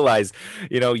quickly realize,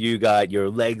 you got your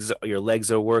legs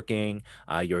are working,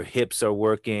 your hips are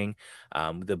working.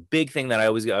 The big thing that I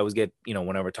always get,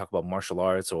 whenever I talk about martial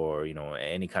arts or,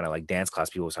 any kind of like dance class,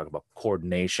 people always talk about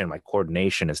coordination. My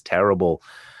coordination is terrible.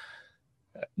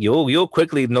 You'll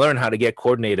quickly learn how to get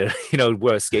coordinated,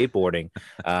 with skateboarding.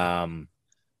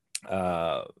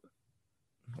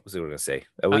 What was I going to say?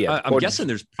 Oh, yeah. I'm guessing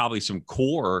there's probably some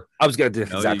core. I was going to do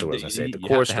exactly what I was going to say. The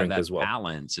core strength as well.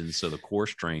 Balance, and so the core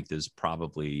strength is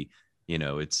probably,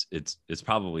 it's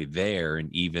probably there,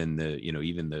 and even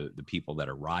the people that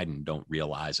are riding don't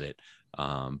realize it.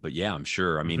 But yeah, I'm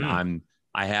sure. I mean,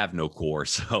 I have no core,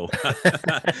 so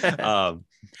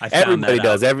everybody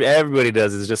does. Everybody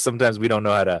does. It's just sometimes we don't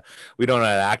know how to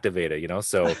activate it.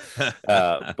 So,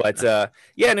 but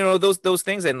yeah, those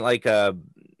things, and like.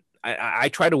 I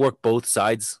try to work both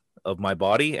sides of my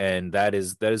body, and that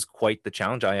is quite the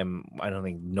challenge. I don't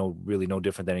think really no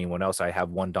different than anyone else. I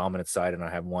have one dominant side and I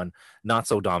have one not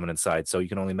so dominant side. So you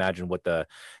can only imagine what the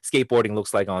skateboarding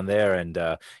looks like on there. And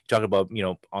you talk about,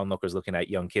 onlookers looking at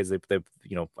young kids. They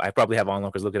I probably have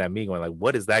onlookers looking at me going like,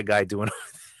 what is that guy doing?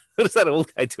 What is that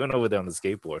old guy doing over there on the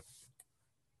skateboard?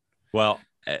 Well,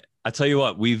 I tell you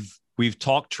what, we've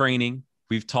talked training,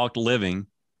 we've talked living,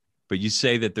 but you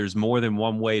say that there's more than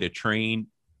one way to train,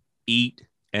 eat,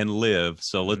 and live.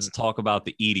 So let's talk about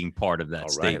the eating part of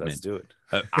that statement. Let's do it.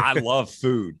 I love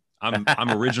food. I'm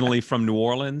originally from New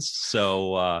Orleans.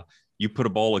 So you put a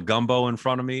bowl of gumbo in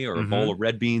front of me, or a bowl of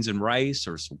red beans and rice,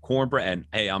 or some cornbread, and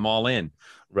hey, I'm all in.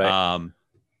 Right.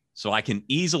 So I can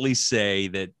easily say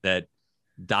that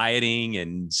dieting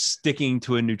and sticking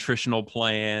to a nutritional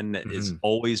plan has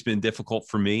always been difficult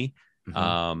for me.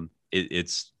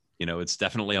 It's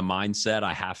definitely a mindset.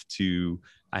 I have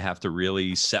to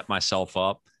really set myself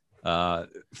up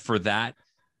for that.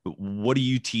 What do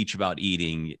you teach about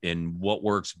eating, and what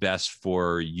works best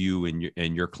for you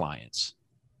and your clients?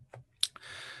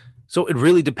 So it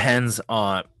really depends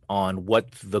on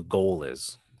what the goal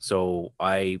is. So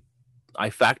I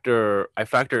factor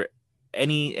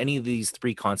any of these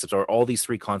three concepts, or all these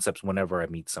three concepts, whenever I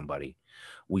meet somebody.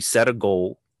 We set a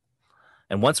goal,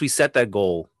 and once we set that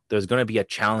goal, there's going to be a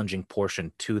challenging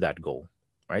portion to that goal,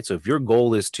 right? So if your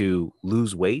goal is to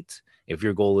lose weight, if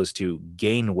your goal is to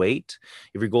gain weight,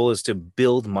 if your goal is to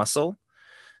build muscle,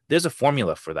 there's a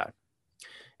formula for that.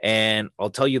 And I'll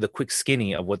tell you the quick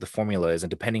skinny of what the formula is. And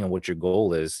depending on what your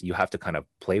goal is, you have to kind of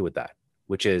play with that,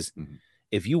 which is,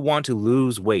 if you want to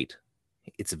lose weight,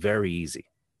 it's very easy.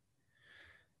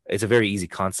 It's a very easy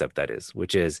concept, that is,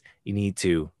 which is you need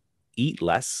to eat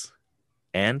less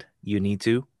and you need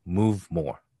to move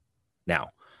more. Now,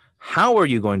 how are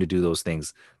you going to do those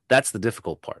things? That's the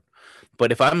difficult part.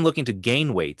 But if I'm looking to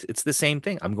gain weight, it's the same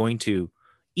thing. I'm going to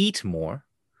eat more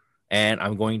and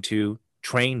I'm going to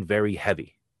train very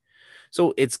heavy.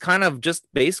 So it's kind of just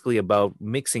basically about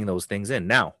mixing those things in.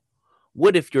 Now,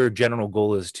 what if your general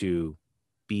goal is to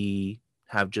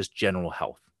have just general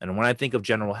health? And when I think of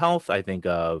general health, I think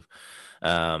of,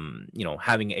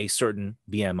 having a certain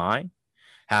BMI,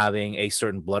 having a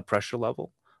certain blood pressure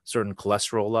level, certain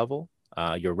cholesterol level,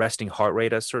 your resting heart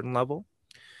rate at a certain level.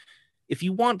 If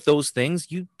you want those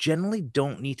things, you generally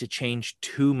don't need to change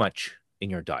too much in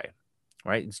your diet,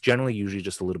 right? It's generally usually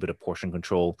just a little bit of portion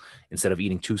control. Instead of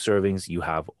eating 2 servings, you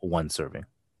have 1 serving.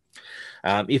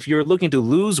 If you're looking to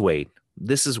lose weight,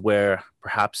 this is where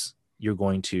perhaps you're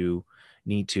going to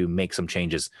need to make some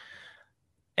changes.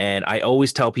 And I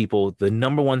always tell people the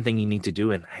number one thing you need to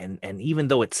do, and even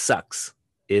though it sucks,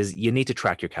 is you need to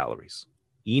track your calories.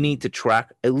 You need to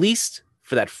track, at least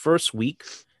for that first week,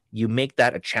 you make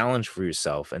that a challenge for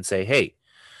yourself and say, hey,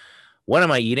 what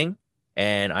am I eating?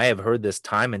 And I have heard this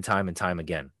time and time and time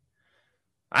again.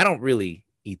 I don't really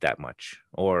eat that much,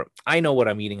 or I know what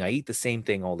I'm eating. I eat the same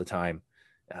thing all the time,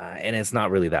 and it's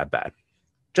not really that bad.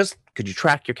 Just, could you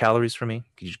track your calories for me?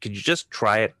 Could you just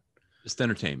try it? Just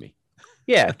entertain me.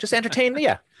 Yeah, just entertain me.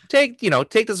 Yeah, take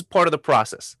this as part of the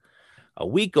process. A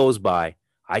week goes by.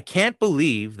 I can't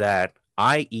believe that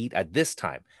I eat at this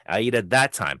time. I eat at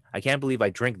that time. I can't believe I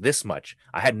drink this much.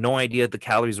 I had no idea the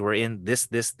calories were in this.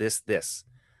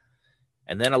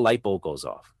 And then a light bulb goes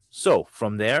off. So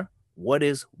from there, what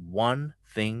is one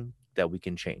thing that we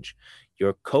can change?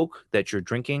 Your Coke that you're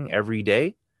drinking every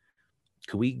day,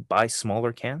 could we buy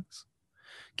smaller cans?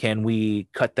 Can we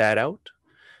cut that out?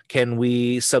 Can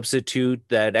we substitute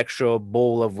that extra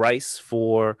bowl of rice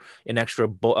for an extra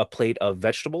a plate of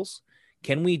vegetables?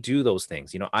 Can we do those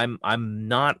things? I'm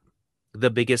not the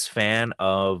biggest fan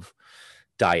of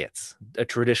diets,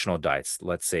 traditional diets.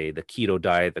 Let's say the keto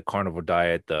diet, the carnivore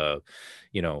diet,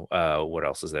 what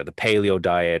else is there? The paleo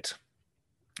diet,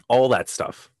 all that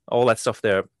stuff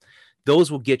there. Those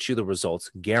will get you the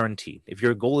results guaranteed. If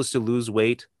your goal is to lose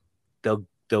weight, they'll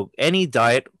any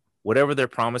diet, whatever they're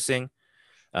promising,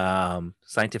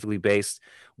 scientifically based,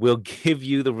 will give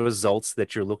you the results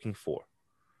that you're looking for.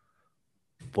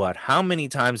 But how many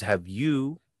times have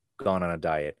you gone on a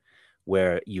diet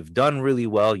where you've done really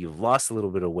well, you've lost a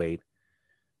little bit of weight,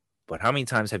 but how many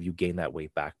times have you gained that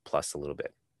weight back plus a little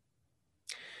bit?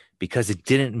 Because it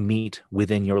didn't meet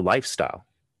within your lifestyle,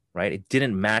 right? It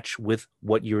didn't match with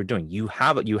what you were doing. You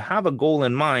have a goal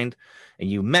in mind, and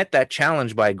you met that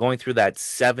challenge by going through that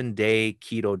 7-day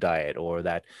keto diet or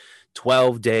that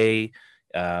 12-day,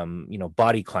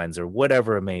 body cleanse or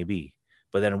whatever it may be.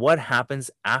 But then what happens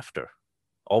after?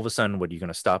 All of a sudden, what, are you going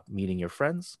to stop meeting your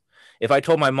friends? If I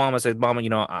told my mom, I said, Mama,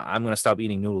 I'm going to stop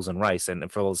eating noodles and rice. And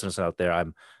for listeners out there,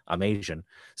 I'm Asian.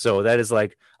 So that is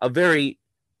like a very,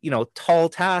 tall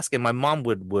task. And my mom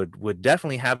would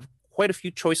definitely have quite a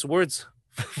few choice words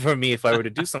for me if I were to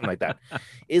do something like that.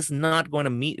 It's not going to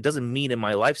meet. It doesn't meet in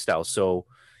my lifestyle. So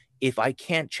if I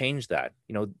can't change that,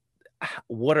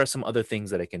 what are some other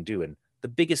things that I can do? And the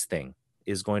biggest thing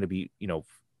is going to be,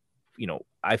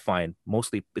 I find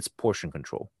mostly it's portion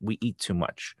control. We eat too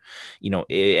much.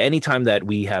 Anytime that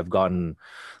we have gotten,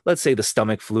 let's say, the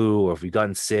stomach flu, or if we've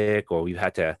gotten sick, or we've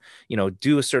had to,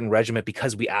 do a certain regimen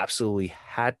because we absolutely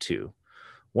had to,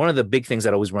 one of the big things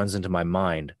that always runs into my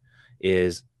mind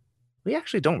is we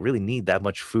actually don't really need that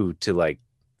much food to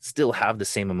still have the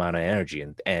same amount of energy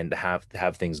and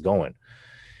have things going.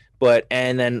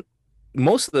 And then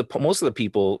most of the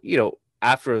people,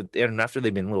 after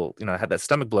they've been had that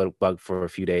stomach bug for a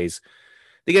few days,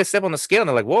 they get a step on the scale and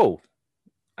they're like, whoa,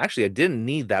 actually, I didn't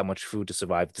need that much food to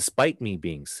survive despite me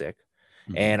being sick.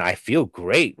 Mhm. And I feel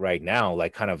great right now,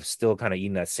 like kind of still kind of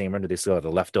eating that same render. They still have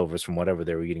the leftovers from whatever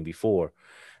they were eating before.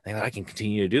 And I can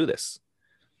continue to do this,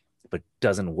 but it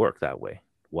doesn't work that way.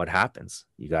 What happens?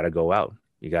 You got to go out.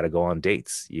 You got to go on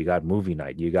dates. You got movie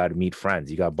night. You got to meet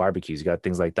friends. You got barbecues. You got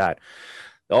things like that.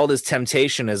 All this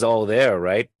temptation is all there,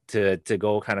 right? To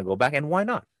go kind of go back. And why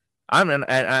not?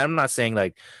 I'm not saying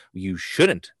like you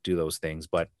shouldn't do those things,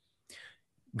 but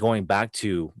going back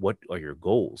to what are your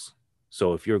goals?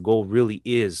 So if your goal really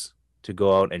is to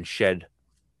go out and shed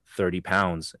 30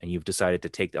 pounds and you've decided to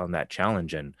take on that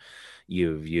challenge, and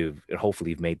you've hopefully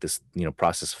you've made this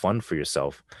process fun for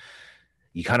yourself,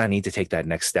 you kind of need to take that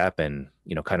next step and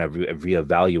kind of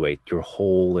reevaluate your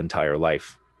whole entire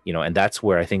life. And that's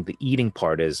where I think the eating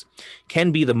part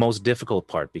can be the most difficult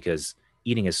part, because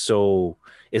eating is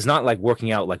not like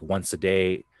working out like once a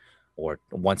day or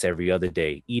once every other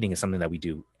day. Eating is something that we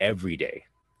do every day,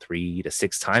 3 to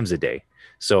 6 times a day.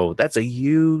 So that's a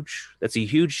huge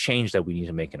change that we need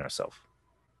to make in ourselves.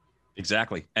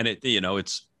 Exactly. And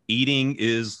it's eating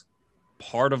is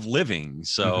part of living.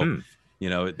 So,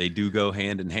 they do go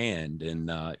hand in hand. And,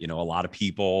 a lot of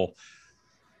people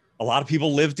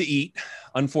live to eat,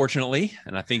 unfortunately.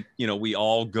 And I think, we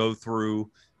all go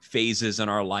through phases in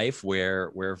our life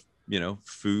where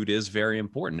food is very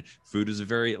important. Food is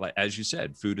like, as you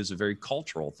said, food is a very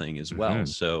cultural thing as well.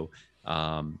 So,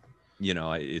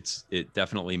 it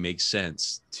definitely makes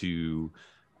sense to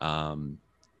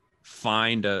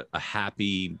find a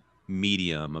happy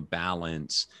medium, a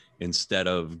balance, instead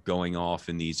of going off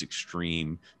in these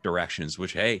extreme directions,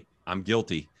 which, hey, I'm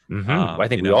guilty. I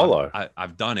think we all are.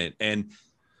 I've done it. And,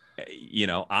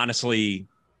 honestly,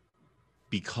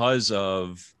 because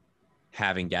of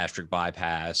having gastric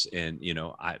bypass and,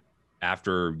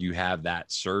 after you have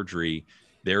that surgery,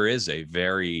 there is a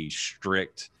very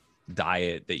strict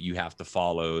diet that you have to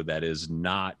follow that is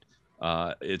not,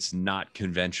 it's not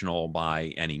conventional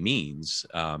by any means.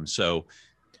 So,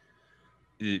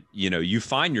 you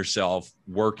find yourself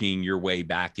working your way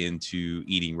back into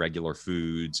eating regular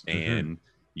foods, and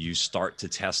you start to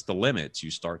test the limits.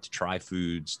 You start to try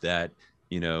foods that,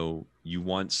 you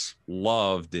once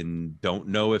loved and don't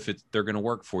know if they're going to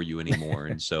work for you anymore.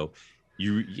 And so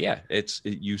you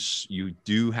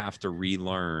do have to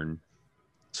relearn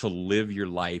to live your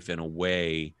life in a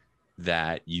way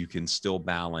that you can still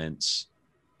balance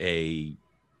a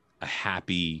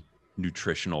happy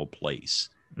nutritional place.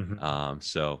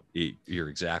 So you're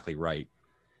exactly right.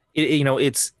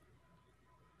 It's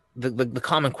the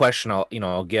common question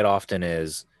I'll get often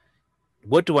is,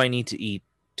 what do I need to eat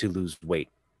to lose weight?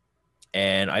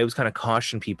 And I always kind of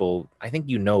caution people, I think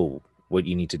what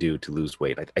you need to do to lose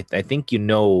weight. I think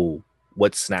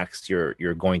what snacks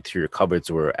you're going through your cupboards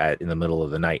or at in the middle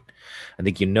of the night. I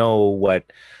think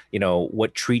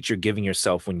what treats you're giving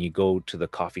yourself when you go to the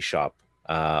coffee shop,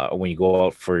 or when you go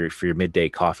out for your midday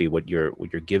coffee, what you're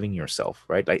giving yourself,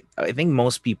 right? I think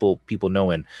most people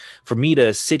know. And for me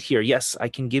to sit here, yes, I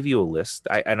can give you a list.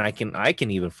 I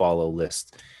can even follow a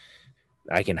list.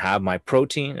 I can have my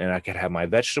protein and I can have my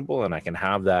vegetable, and I can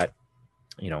have that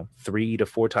 3 to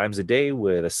 4 times a day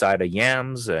with a side of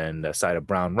yams and a side of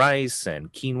brown rice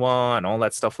and quinoa and all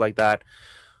that stuff like that.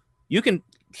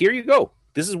 Here you go.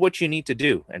 This is what you need to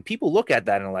do. And people look at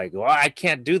that and are like, well, I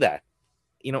can't do that.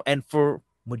 And for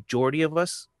majority of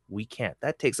us, we can't.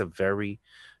 That takes a very,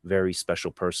 very special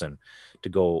person to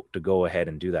go ahead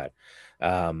and do that.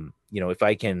 If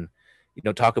I can,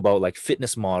 talk about like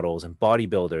fitness models and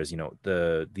bodybuilders,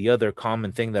 the other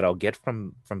common thing that I'll get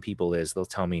from people is they'll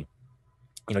tell me,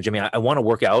 Jimmy, I want to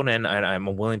work out and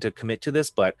I'm willing to commit to this,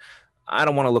 but I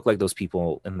don't want to look like those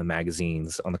people in the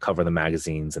magazines, on the cover of the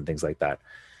magazines and things like that.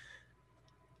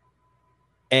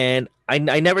 And I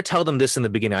never tell them this in the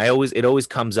beginning. It always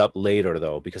comes up later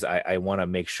though, because I want to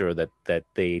make sure that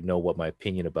they know what my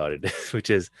opinion about it is, which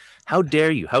is, how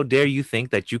dare you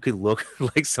think that you could look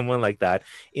like someone like that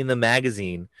in the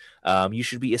magazine? You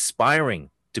should be aspiring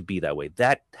to be that way.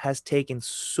 That has taken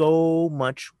so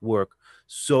much work,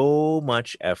 so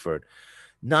much effort,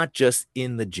 not just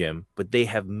in the gym, but they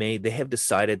have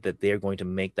decided that they're going to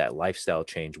make that lifestyle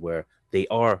change where they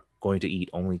are going to eat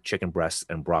only chicken breasts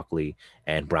and broccoli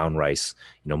and brown rice,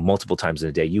 multiple times in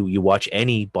a day. You watch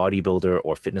any bodybuilder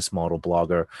or fitness model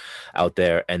blogger out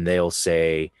there and they'll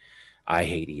say, I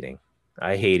hate eating,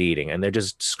 and they're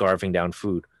just scarfing down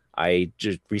food. I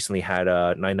just recently had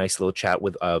a nice little chat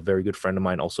with a very good friend of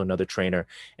mine, also another trainer,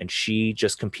 and she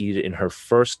just competed in her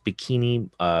first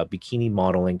bikini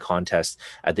modeling contest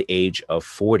at the age of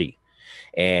 40.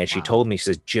 And she told me, she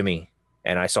says, Jimmy,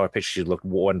 and I saw her picture, she looked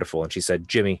wonderful. And she said,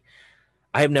 Jimmy,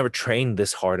 I have never trained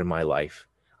this hard in my life.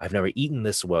 I've never eaten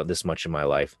this much in my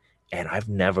life. and I've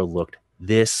never looked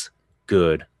this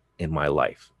good in my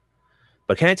life.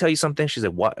 But can I tell you something? She's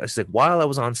like, what? She's like, while I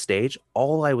was on stage,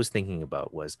 all I was thinking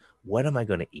about was, what am I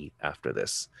going to eat after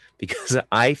this? Because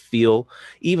I feel,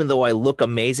 even though I look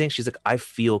amazing, she's like, I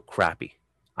feel crappy.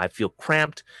 I feel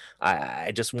cramped.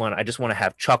 I just want to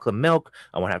have chocolate milk.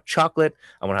 I want to have chocolate.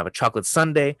 I want to have a chocolate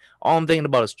sundae. All I'm thinking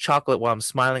about is chocolate while I'm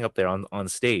smiling up there on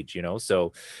stage, you know?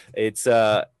 So it's,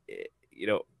 you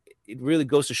know, it really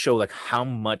goes to show like how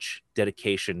much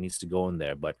dedication needs to go in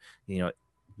there. But, you know,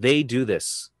 they do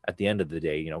this at the end of the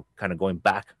day, you know, kind of going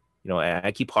back, you know, and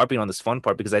I keep harping on this fun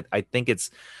part because I think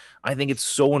it's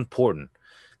so important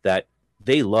that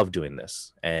they love doing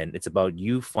this. And it's about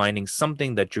you finding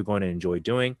something that you're going to enjoy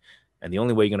doing. And the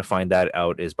only way you're going to find that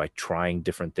out is by trying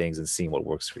different things and seeing what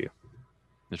works for you.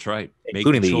 That's right.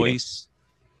 Including make the choice,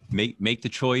 make the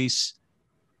choice,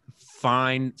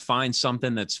 find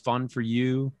something that's fun for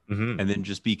you, and then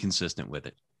just be consistent with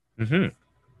it.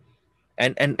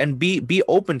 And be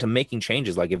open to making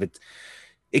changes. Like if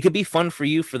it could be fun for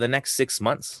you for the next 6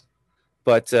 months,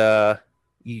 but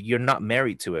you're not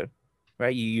married to it,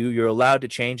 right? You're allowed to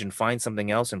change and find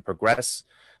something else and progress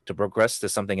to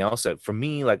something else. For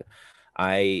me, like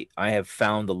I have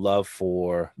found the love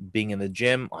for being in the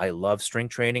gym. I love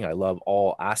strength training. I love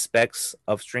all aspects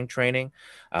of strength training.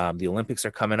 The Olympics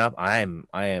are coming up. I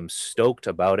am stoked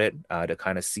about it, to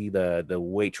kind of see the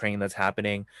weight training that's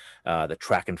happening, the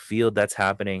track and field that's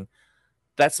happening.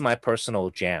 That's my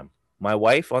personal jam. My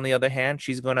wife, on the other hand,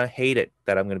 she's going to hate it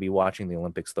that I'm going to be watching the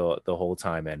Olympics the whole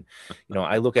time. And, you know,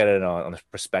 I look at it on the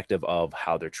perspective of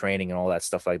how they're training and all that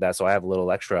stuff like that. So I have a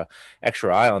little extra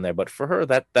eye on there. But for her,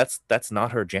 that's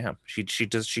not her jam. She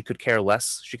could care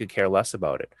less. She could care less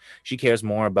about it. She cares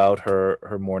more about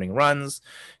her morning runs,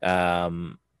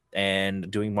 and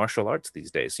doing martial arts these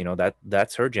days. You know,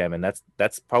 that's her jam. And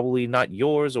that's probably not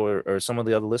yours or some of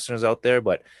the other listeners out there,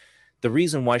 but the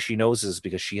reason why she knows is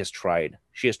because she has tried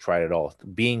it all.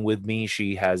 Being with me,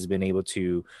 she has been able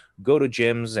to go to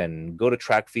gyms and go to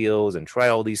track fields and try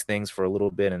all these things for a little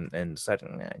bit and said,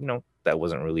 you know, that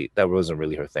wasn't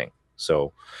really her thing.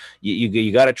 So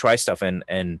you got to try stuff. And,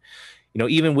 you know,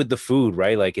 even with the food,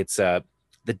 right? Like it's, I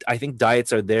think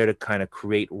diets are there to kind of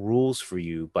create rules for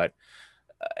you, but,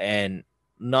 and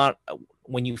not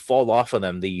when you fall off of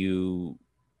them, that you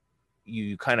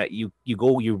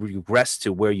regress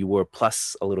to where you were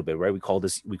plus a little bit, right? We call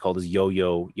this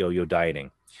yo-yo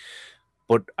dieting.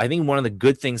 But I think one of the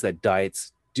good things that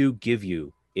diets do give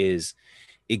you is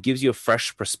it gives you a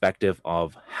fresh perspective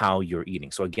of how you're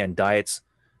eating. So again, diets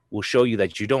will show you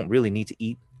that you don't really need to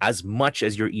eat as much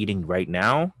as you're eating right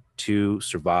now to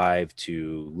survive,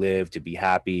 to live, to be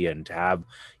happy, and to have,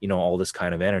 you know, all this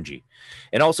kind of energy.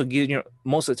 And also, you know,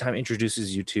 most of the time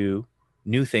introduces you to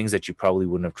new things that you probably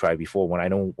wouldn't have tried before.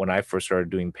 When I first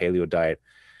started doing paleo diet,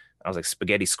 I was like,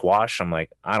 spaghetti squash. I'm like,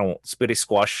 I don't spaghetti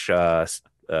squash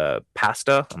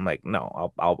pasta. I'm like,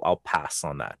 no, I'll pass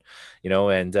on that, you know.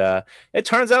 And it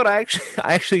turns out I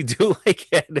actually do like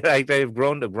it. I've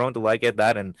grown to like it.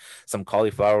 That and some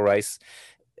cauliflower rice.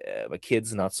 My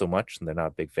kids not so much, and they're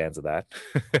not big fans of that.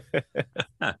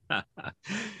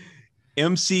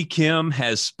 MC Kim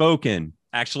has spoken.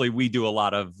 Actually, we do a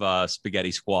lot of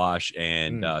spaghetti squash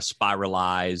and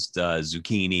spiralized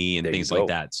zucchini and things like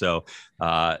that. So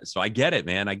I get it,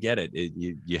 man. I get it.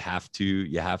 You have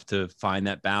to find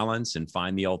that balance and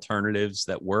find the alternatives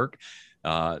that work.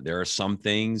 There are some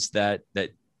things that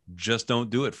just don't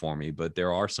do it for me, but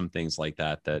there are some things like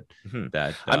that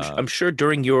I'm sure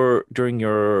during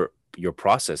your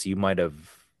process, you might have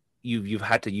you've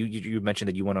had to you mentioned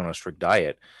that you went on a strict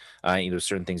diet. You know,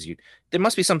 certain things there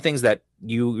must be some things that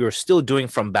you're still doing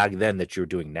from back then that you're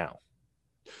doing now.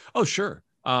 Oh, sure.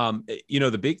 You know,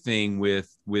 the big thing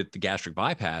with the gastric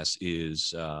bypass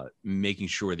is making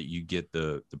sure that you get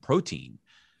the protein.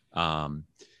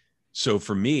 So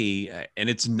for me, and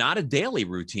it's not a daily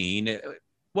routine.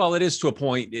 Well, it is to a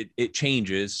point. It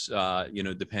changes, you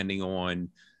know, depending on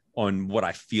what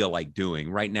I feel like doing.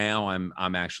 Right now,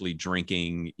 I'm actually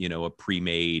drinking, you know, a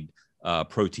pre-made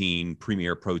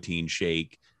Premier Protein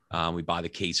shake. We buy the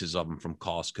cases of them from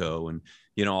Costco, and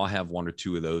you know, I'll have 1 or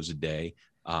 2 of those a day,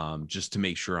 just to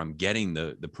make sure I'm getting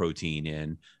the protein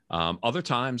in. Other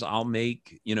times I'll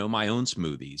make, you know, my own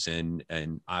smoothies,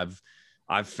 and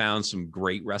I've found some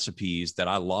great recipes that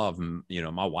I love. And, you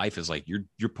know, my wife is like,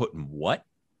 you're putting what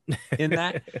in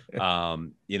that?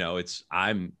 You know,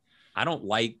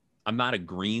 I'm not a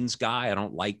greens guy. I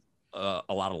don't like a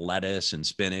lot of lettuce and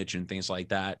spinach and things like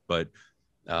that. But,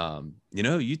 you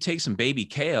know, you take some baby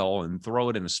kale and throw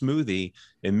it in a smoothie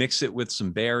and mix it with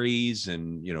some berries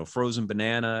and, you know, frozen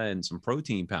banana and some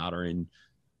protein powder. And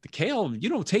the kale, you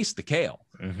don't taste the kale.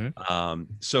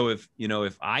 So if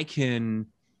I can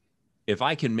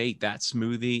make that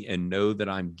smoothie and know that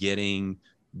I'm getting,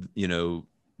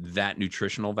 that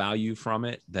nutritional value from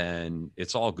it, then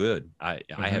it's all good. I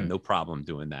have no problem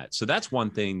doing that. So that's one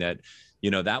thing that,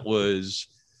 that was,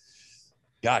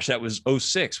 that was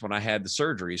 2006 when I had the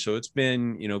surgery. So it's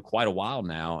been, quite a while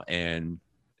now. And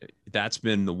that's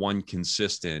been the one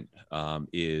consistent,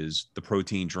 is the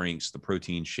protein drinks, the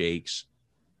protein shakes.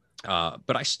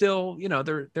 But I still,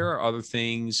 there are other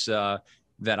things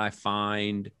that I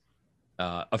find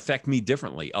affect me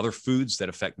differently, other foods that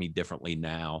affect me differently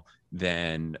now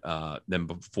than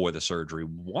before the surgery.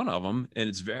 One of them,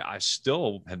 and I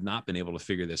still have not been able to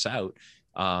figure this out.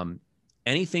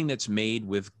 Anything that's made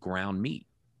with ground meat,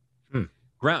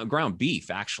 ground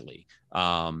beef, actually,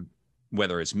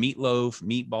 whether it's meatloaf,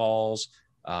 meatballs,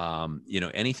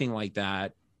 anything like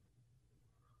that.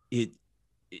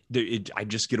 I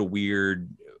just get a weird,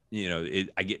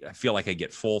 I feel like I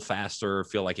get full faster,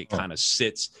 feel like it kind of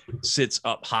sits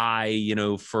up high,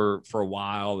 for a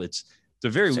while. It's a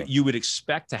very, you would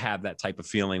expect to have that type of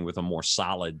feeling with a more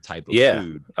solid type of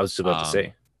food. I was about to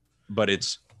say, but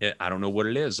I don't know what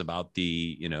it is about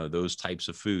the, those types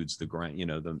of foods, the grind,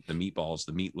 the meatballs,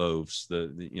 the meatloaves,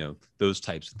 the those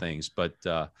types of things. But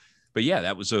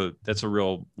yeah, that's a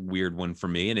real weird one for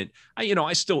me. And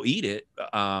I still eat it.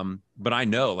 But I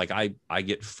know, like, I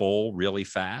get full really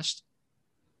fast.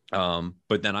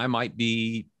 But then I might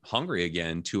be hungry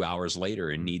again 2 hours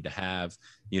later and need to have,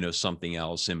 something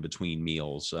else in between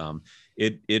meals.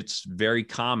 It's very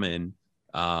common,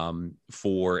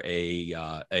 for a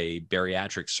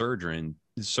bariatric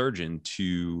surgeon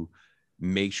to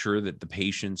make sure that the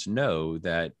patients know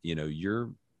that,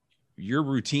 your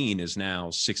routine is now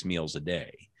 6 meals a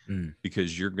day,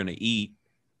 because you're going to eat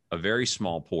a very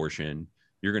small portion.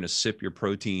 You're going to sip your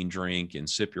protein drink and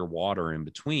sip your water in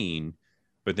between,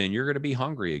 but then you're going to be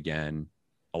hungry again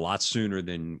a lot sooner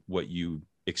than what you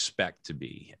expect to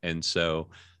be. And so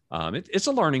it's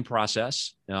a learning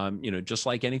process, just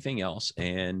like anything else.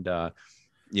 And,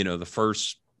 the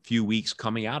first few weeks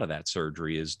coming out of that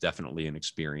surgery is definitely an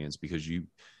experience, because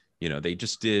they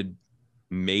just did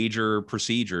major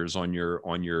procedures on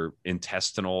your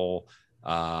intestinal,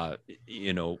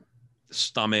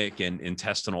 stomach and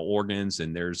intestinal organs.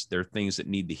 And there are things that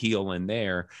need to heal in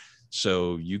there.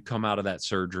 So you come out of that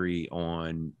surgery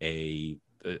on a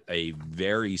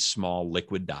very small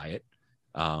liquid diet,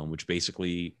 which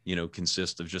basically,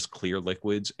 consists of just clear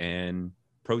liquids and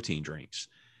protein drinks.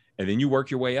 And then you work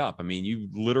your way up. I mean, you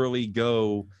literally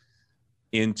go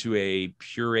into a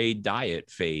pureed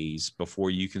diet phase before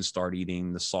you can start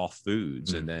eating the soft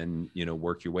foods, and then,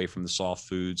 work your way from the soft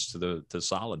foods to the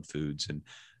solid foods. And,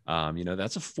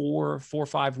 that's a 4 or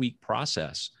 5 week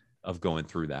process of going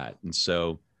through that. And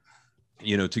so,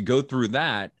 to go through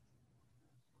that,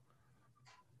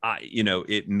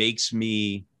 it makes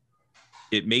me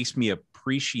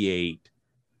appreciate,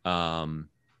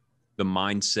 the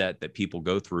mindset that people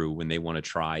go through when they want to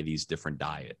try these different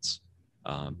diets.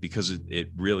 Because it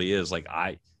really is like,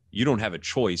 you don't have a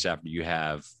choice after you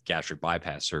have gastric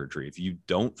bypass surgery. If you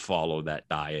don't follow that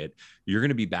diet, you're going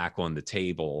to be back on the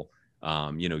table,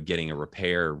 getting a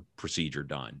repair procedure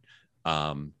done.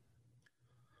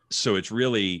 So it's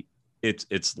really,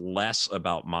 it's less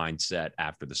about mindset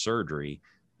after the surgery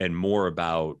and more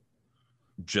about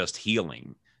just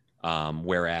healing.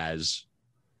 Whereas,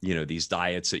 these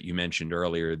diets that you mentioned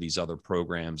earlier, these other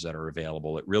programs that are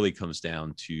available, it really comes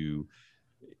down to,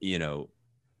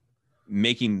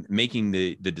 making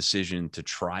the decision to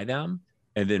try them,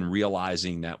 and then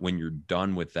realizing that when you're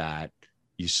done with that,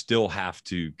 you still have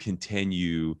to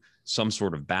continue some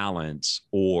sort of balance,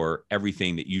 or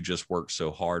everything that you just worked so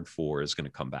hard for is going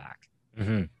to come back.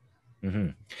 And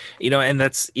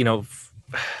that's,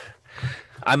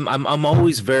 I'm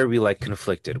always very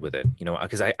conflicted with it,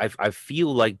 because I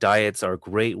feel like diets are a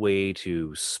great way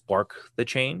to spark the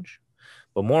change,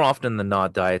 but more often than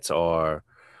not, diets are,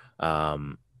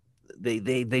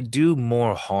 they do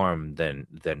more harm than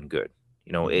good.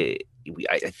 I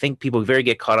think people very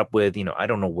get caught up with, I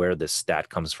don't know where this stat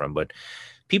comes from, but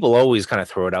people always kind of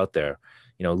throw it out there.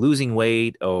 Losing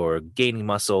weight or gaining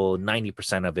muscle,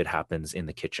 90% of it happens in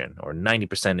the kitchen, or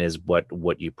 90% is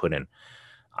what you put in.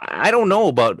 I don't know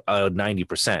about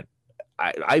 90%.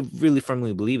 I really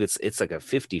firmly believe it's like a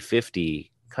 50-50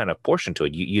 kind of portion to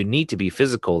it. You need to be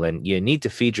physical, and you need to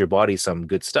feed your body some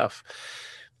good stuff.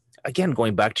 Again,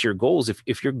 going back to your goals,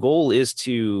 if your goal is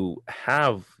to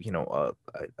have, a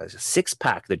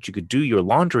 6-pack that you could do your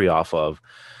laundry off of,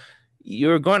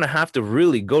 you're going to have to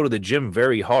really go to the gym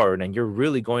very hard, and you're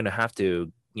really going to have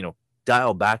to,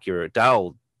 dial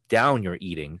down your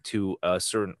eating to a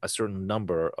certain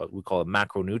number, we call it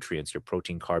macronutrients, your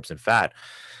protein, carbs, and fat,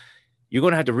 you're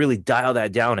going to have to really dial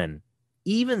that down. And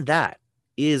even that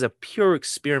is a pure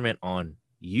experiment on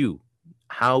you,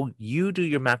 how you do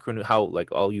your macro, how, like,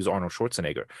 I'll use Arnold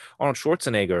Schwarzenegger. Arnold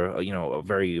Schwarzenegger, a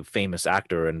very famous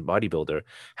actor and bodybuilder,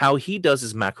 how he does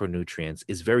his macronutrients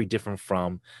is very different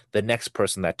from the next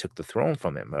person that took the throne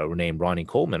from him, named Ronnie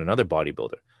Coleman, another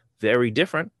bodybuilder. Very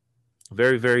different,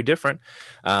 very, very different.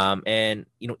 And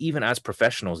even as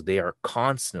professionals, they are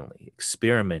constantly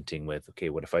experimenting with, okay,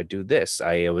 what if I do this?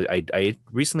 I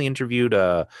recently interviewed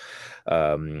an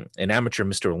amateur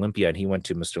Mr. Olympia, and he went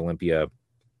to Mr. Olympia.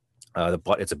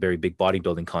 It's a very big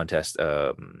bodybuilding contest.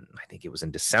 I think it was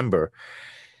in December.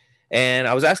 And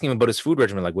I was asking him about his food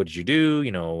regimen, like, what did you do?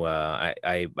 I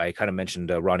kind of mentioned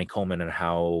Ronnie Coleman, and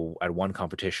how at one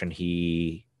competition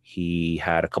he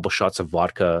had a couple shots of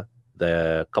vodka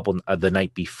the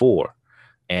night before,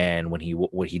 and when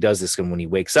he does this, and when he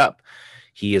wakes up,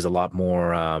 he is a lot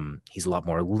more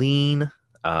lean.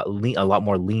 A lot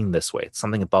more lean this way. It's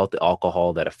something about the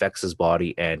alcohol that affects his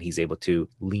body, and he's able to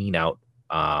lean out.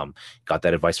 Got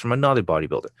that advice from another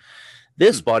bodybuilder.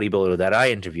 This bodybuilder that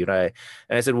I interviewed, I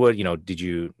said, well, did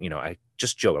you, I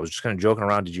just joke. I was just kind of joking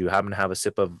around. Did you happen to have a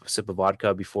sip of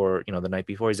vodka before, the night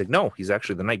before? He's like, no. He's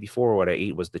actually, the night before, what I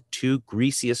ate was the 2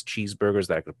 greasiest cheeseburgers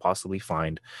that I could possibly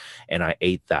find, and I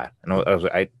ate that. And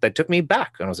that took me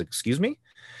back. And I was like, excuse me?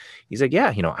 He's like, yeah,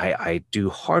 I do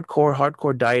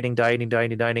hardcore dieting,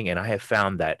 and I have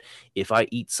found that if I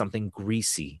eat something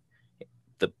greasy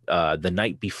the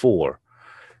night before,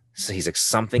 so he's like,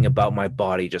 something about my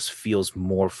body just feels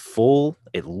more full.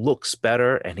 It looks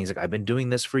better. And he's like, I've been doing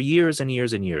this for years and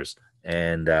years and years.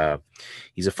 And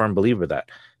he's a firm believer of that.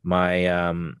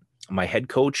 My head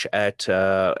coach at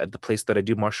the place that I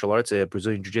do martial arts,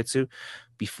 Brazilian Jiu-Jitsu,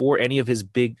 before any of his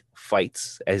big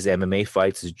fights, as MMA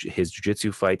fights, his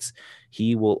jiu-jitsu fights,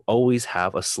 he will always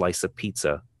have a slice of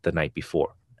pizza the night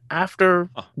before. After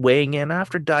weighing in,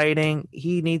 after dieting,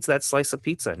 he needs that slice of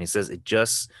pizza. And he says it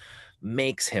just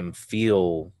makes him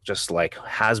feel just like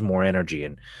has more energy.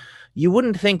 And you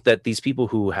wouldn't think that these people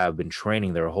who have been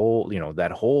training their whole,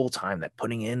 that whole time, that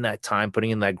putting in that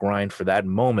grind for that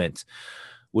moment,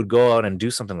 would go out and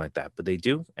do something like that. But they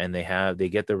do, and they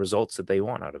get the results that they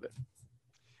want out of it.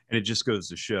 And it just goes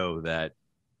to show that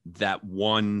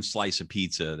one slice of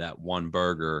pizza, that one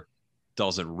burger,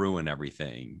 doesn't ruin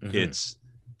everything. Mm-hmm. It's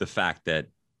the fact that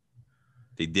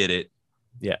they did it.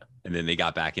 Yeah. And then they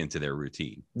got back into their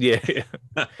routine. Yeah.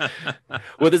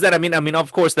 Well, does that? I mean,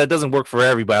 of course, that doesn't work for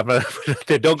everybody.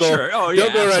 Don't go. Sure. Oh,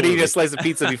 don't go around eating a slice of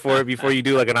pizza before you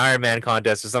do like an Ironman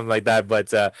contest or something like that. But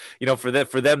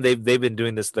for them, they've been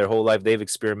doing this their whole life. They've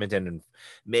experimented, and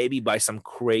maybe by some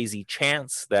crazy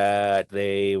chance that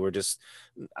they were just,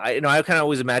 I kind of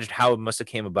always imagined how it must have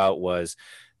came about was,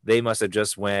 they must have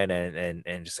just went and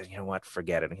just said, you know what,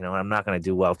 forget it. I'm not going to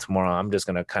do well tomorrow. I'm just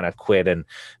going to kind of quit. And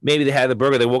maybe they had the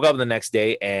burger. They woke up the next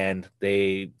day and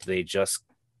they just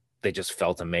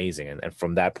felt amazing. And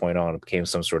from that point on, it became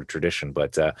some sort of tradition.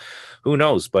 But who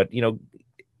knows? But,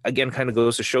 again, kind of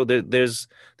goes to show that there's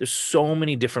so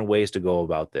many different ways to go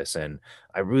about this. And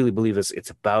I really believe it's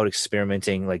about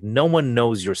experimenting. Like, no one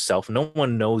knows yourself. No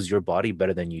one knows your body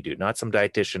better than you do. Not some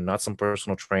dietitian, not some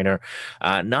personal trainer,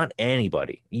 not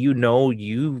anybody.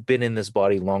 You've been in this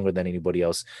body longer than anybody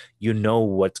else. You know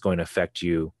what's going to affect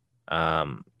you.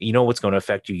 What's going to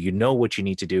affect you. You know what you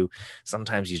need to do.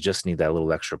 Sometimes you just need that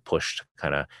little extra push to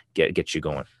kind of get you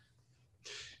going.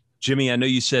 Jimmy, I know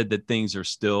you said that things are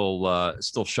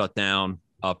still shut down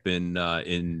up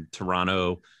in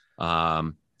Toronto.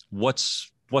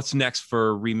 What's next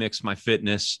for Remix My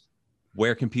Fitness?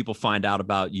 Where can people find out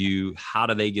about you? How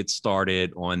do they get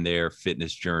started on their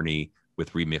fitness journey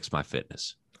with Remix My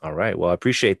Fitness? All right. Well, I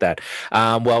appreciate that.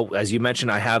 Well, as you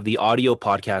mentioned, I have the audio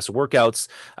podcast workouts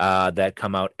that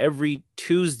come out every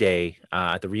Tuesday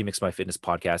at the Remix My Fitness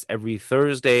podcast. Every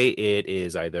Thursday, it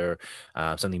is either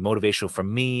something motivational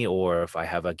from me, or if I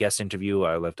have a guest interview,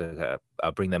 I love to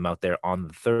bring them out there on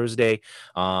the Thursday.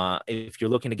 If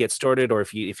you're looking to get started, or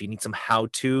if you need some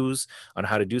how-tos on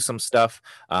how to do some stuff,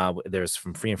 there's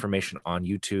some free information on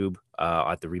YouTube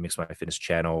at the Remix My Fitness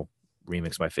channel,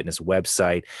 Remix My Fitness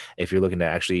website. If you're looking to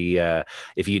actually,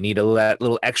 if you need a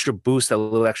little extra boost, a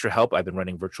little extra help, I've been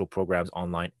running virtual programs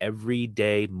online every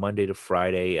day, Monday to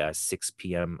Friday, 6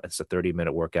 p.m. It's a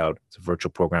 30-minute workout. It's a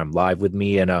virtual program live with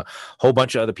me and a whole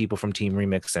bunch of other people from Team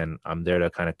Remix, and I'm there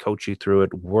to kind of coach you through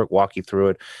it, walk you through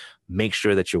it, make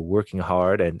sure that you're working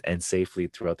hard and safely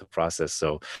throughout the process.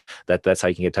 So that's how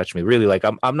you can get in touch with me. Really, like,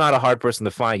 I'm not a hard person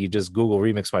to find. You just Google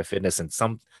Remix My Fitness, and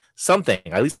something,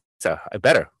 at least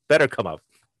better come up.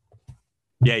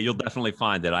 Yeah, you'll definitely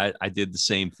find that. I did the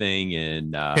same thing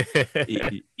and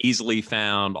easily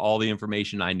found all the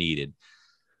information I needed.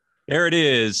 There it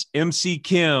is. MC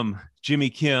Kim, Jimmy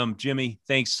Kim. Jimmy,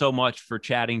 thanks so much for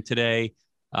chatting today.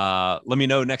 Let me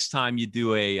know next time you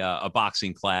do a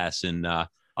boxing class, and I'll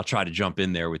try to jump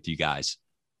in there with you guys.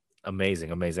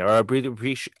 Amazing. I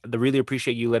really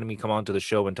appreciate you letting me come on to the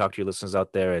show and talk to your listeners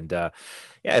out there. And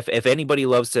if anybody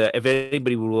would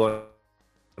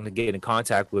want to get in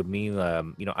contact with me,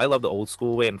 I love the old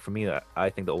school way, and for me, I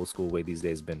think the old school way these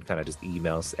days has been kind of just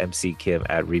emails,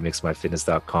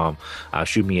 mckim@remixmyfitness.com.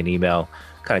 Shoot me an email.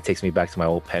 Kind of takes me back to my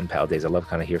old pen pal days. I love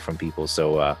kind of hear from people.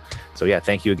 So yeah,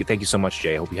 thank you so much,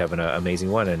 Jay. I hope you have an amazing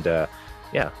one, and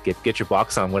get your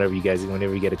box on whenever you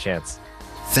get a chance.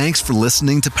 Thanks for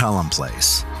listening to Pelham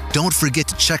Place. Don't forget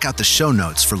to check out the show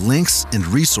notes for links and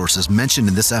resources mentioned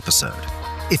in this episode.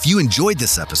 If you enjoyed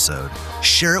this episode,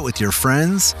 share it with your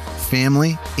friends,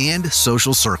 family, and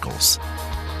social circles.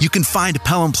 You can find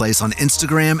Pelham Place on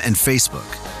Instagram and Facebook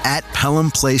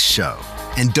 @Pelham Place Show.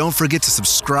 And don't forget to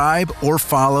subscribe or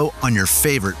follow on your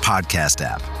favorite podcast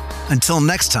app. Until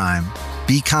next time,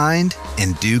 be kind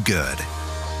and do good.